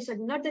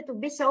preparation in order to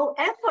be so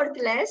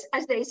effortless,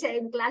 as they say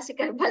in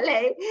classical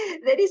ballet.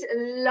 There is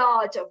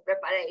lots of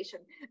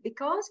preparation,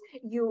 because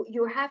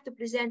you have to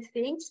present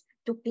things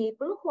to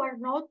people who are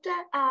not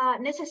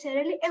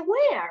necessarily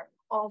aware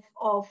of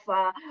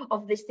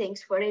these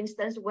things. For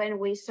instance, when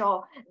we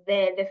saw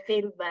the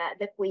film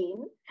The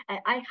Queen,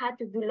 I had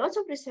to do lots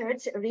of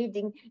research,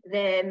 reading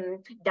the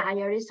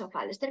diaries of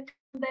Alistair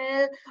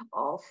Campbell,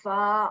 of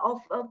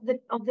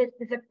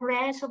the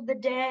press of the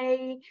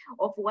day,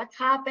 of what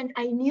happened.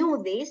 I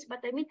knew this,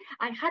 but I mean,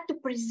 I had to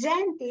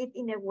present it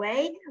in a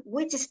way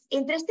which is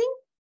interesting,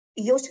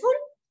 useful,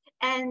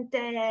 and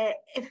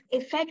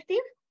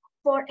effective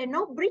for a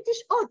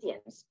non-British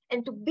audience,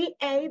 and to be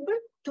able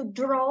to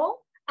draw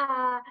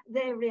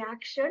their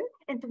reaction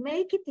and to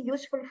make it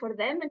useful for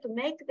them and to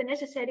make the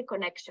necessary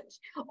connections.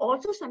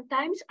 Also,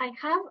 sometimes I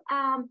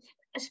have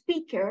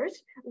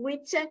speakers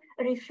which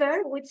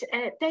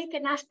take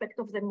an aspect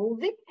of the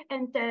movie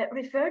and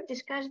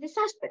discuss this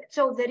aspect.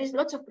 So there is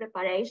lots of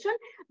preparation,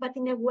 but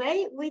in a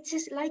way which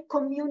is like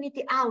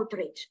community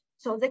outreach.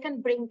 So they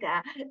can bring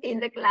in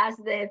the class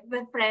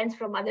the friends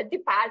from other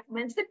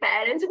departments, the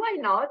parents, why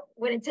not,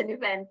 when it's an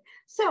event.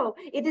 So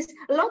it is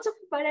lots of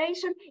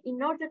preparation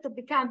in order to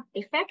become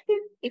effective,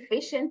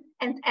 efficient,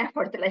 and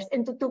effortless,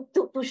 and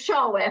to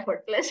show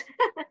effortless.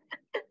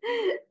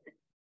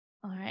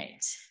 All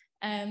right.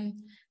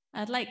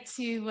 I'd like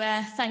to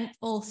thank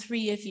all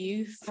three of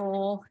you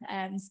for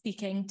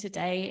speaking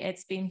today.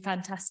 It's been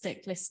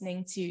fantastic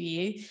listening to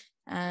you.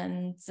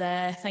 And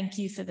thank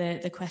you for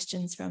the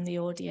questions from the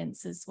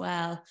audience as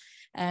well.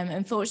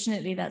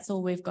 Unfortunately, that's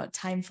all we've got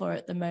time for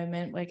at the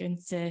moment. We're going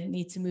to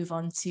need to move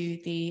on to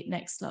the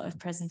next lot of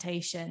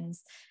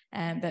presentations.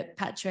 But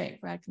Patrick,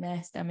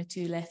 Ragna,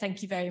 Stamatoula,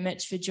 thank you very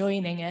much for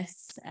joining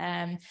us.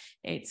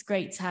 It's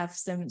great to have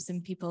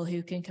some people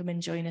who can come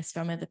and join us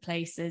from other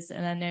places.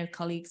 And I know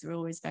colleagues are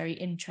always very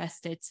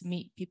interested to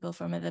meet people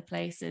from other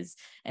places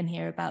and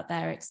hear about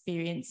their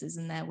experiences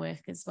and their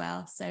work as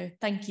well. So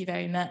thank you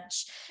very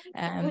much.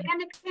 We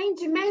can exchange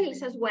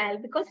emails as well,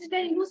 because it's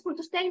very useful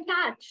to stay in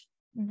touch.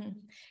 Mm-hmm.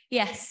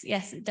 Yes,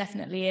 it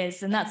definitely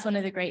is. And that's one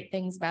of the great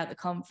things about the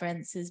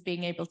conference, is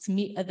being able to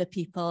meet other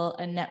people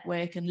and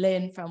network and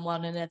learn from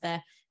one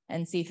another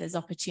and see if there's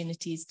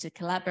opportunities to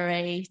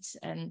collaborate.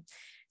 And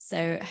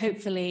so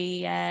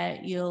hopefully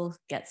you'll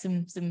get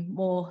some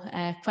more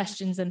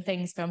questions and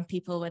things from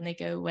people when they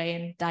go away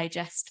and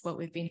digest what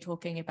we've been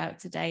talking about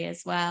today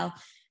as well.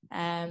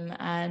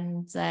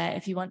 And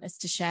if you want us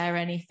to share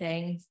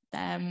anything,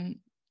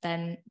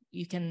 then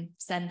you can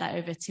send that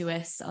over to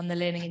us on the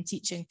Learning and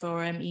Teaching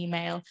Forum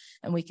email,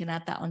 and we can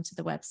add that onto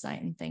the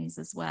website and things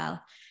as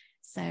well.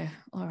 So,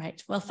 all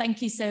right. Well,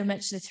 thank you so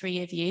much, the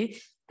three of you.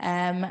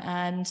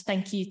 And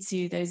thank you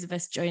to those of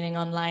us joining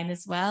online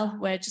as well.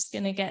 We're just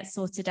going to get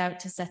sorted out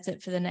to set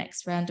up for the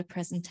next round of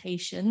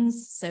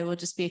presentations. So we'll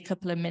just be a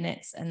couple of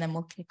minutes and then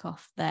we'll kick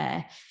off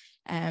there.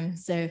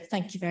 So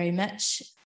thank you very much.